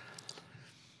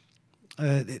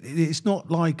 it's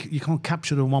not like you can't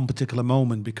capture it in one particular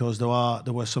moment, because there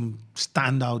were some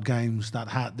standout games that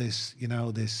had this,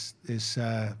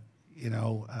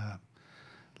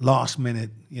 last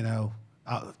minute,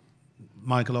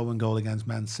 Michael Owen goal against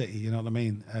Man City. You know what I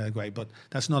mean? Great, but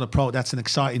that's not that's an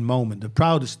exciting moment. The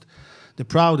proudest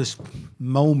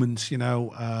moments,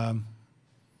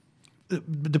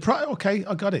 okay,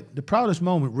 I got it. The proudest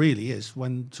moment really is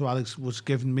when Sir Alex was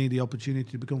giving me the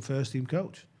opportunity to become first team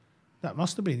coach. That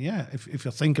must have been, yeah, if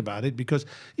you think about it, because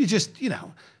you just, it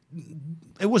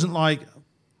wasn't like,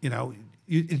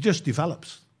 it just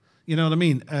develops. You know what I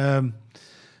mean?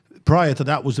 Prior to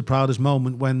that was the proudest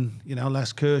moment when,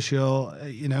 Les Kershaw,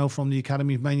 from the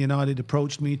Academy of Man United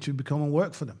approached me to become and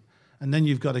work for them. And then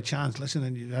you've got a chance,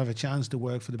 and you have a chance to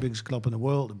work for the biggest club in the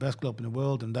world, the best club in the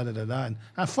world, and da-da-da-da. And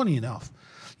funny enough,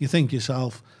 you think to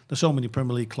yourself, there's so many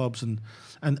Premier League clubs, and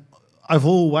I've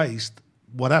always,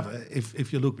 whatever,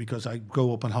 if you look, because I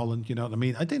grew up in Holland, you know what I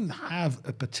mean? I didn't have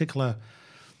a particular,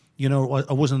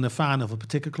 I wasn't a fan of a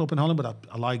particular club in Holland, but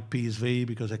I liked PSV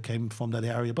because I came from that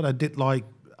area. But I did like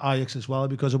Ajax as well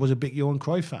because I was a big Johan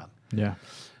Cruyff fan. Yeah.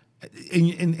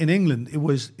 In England, it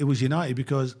was United,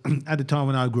 because at the time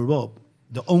when I grew up,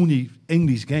 the only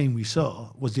English game we saw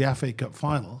was the FA Cup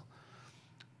final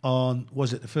on,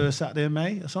 was it the first Saturday of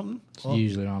May or something? It's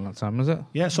usually around that time, was it?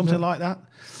 Yeah, something like that.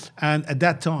 And at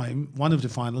that time, one of the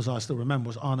finals I still remember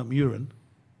was Arne Muren,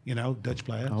 Dutch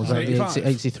player. Oh, was that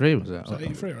 83, was it? Was that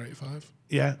 83 or 85?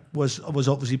 Yeah, was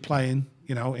obviously playing,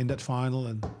 in that final,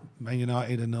 and Man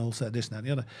United and all said this and that and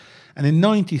the other. And in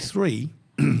 93,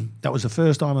 that was the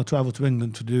first time I travelled to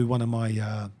England to do one of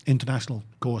my international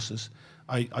courses.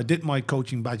 I did my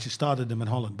coaching badges, started them in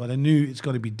Holland, but I knew it's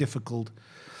going to be difficult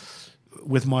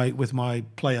with my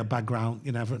player background.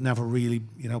 Never really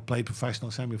played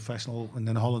professional, semi-professional, and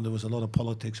in Holland there was a lot of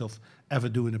politics of ever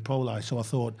doing a pro life. So I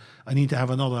thought I need to have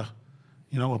another,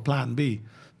 a plan B,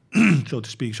 so to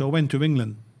speak. So I went to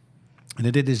England, and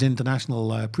I did this international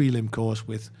prelim course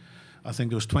with, I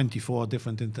think there was 24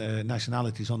 different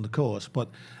nationalities on the course,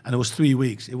 and it was 3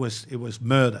 weeks. It was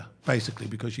murder, basically,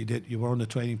 because you were on the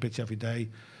training pitch every day.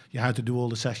 You had to do all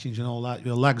the sessions and all that.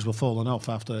 Your legs were falling off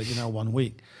after 1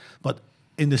 week. But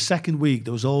in the second week,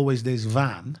 there was always this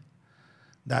van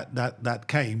that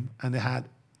came, and they had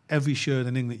every shirt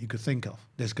in England you could think of.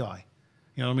 This guy,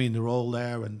 you know what I mean? They're all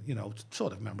there, and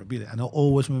sort of memorabilia. And I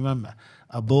always remember,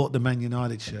 I bought the Man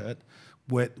United shirt,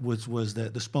 which was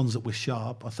the sponsor was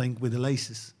Sharp, I think, with the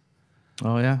laces.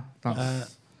 Oh yeah,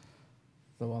 that's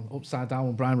the one upside down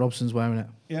when Brian Robson's wearing it.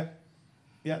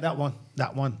 Yeah, that one,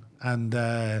 and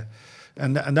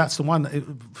that's the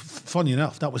one. Funny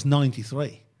enough, that was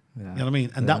 93. Yeah. You know what I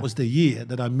mean? And that was the year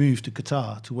that I moved to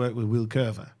Qatar to work with Will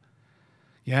Curver.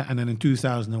 Yeah, and then in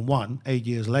 2001, 8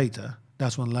 years later,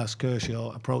 that's when Les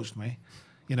Kershaw approached me,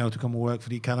 to come and work for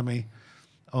the Academy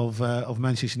of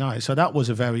Manchester United. So that was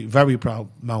a very, very proud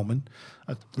moment.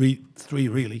 Three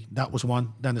really. That was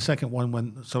one. Then the second one,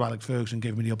 when Sir Alex Ferguson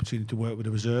gave me the opportunity to work with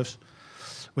the reserves,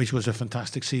 which was a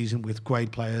fantastic season with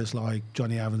great players like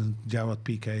Johnny Evans, Gerard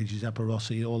Piqué, Giuseppe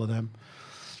Rossi, all of them.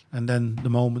 And then the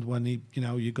moment when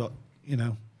you got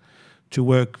to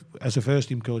work as a first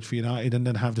team coach for United, and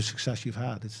then have the success you've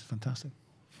had. It's fantastic.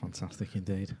 Fantastic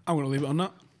indeed. I'm going to leave it on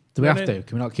that. Do we have to?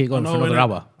 Can we not keep going for another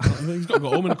hour? He's got to go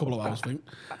home in a couple of hours, I think.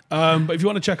 But if you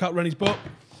want to check out Rene's book,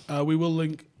 we will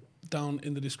link down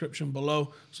in the description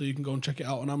below, so you can go and check it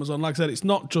out on Amazon. Like I said, it's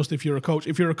not just if you're a coach.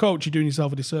 If you're a coach, you're doing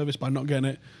yourself a disservice by not getting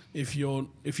it. If you're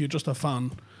just a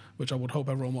fan, which I would hope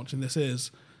everyone watching this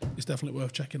is, it's definitely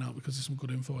worth checking out, because there's some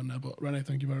good info in there. But Rene,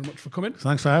 thank you very much for coming.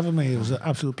 Thanks for having me. It was an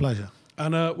absolute pleasure.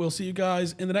 And we'll see you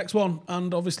guys in the next one.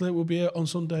 And obviously we'll be here on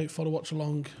Sunday for the watch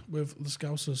along with the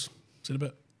Scousers. See you in a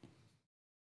bit.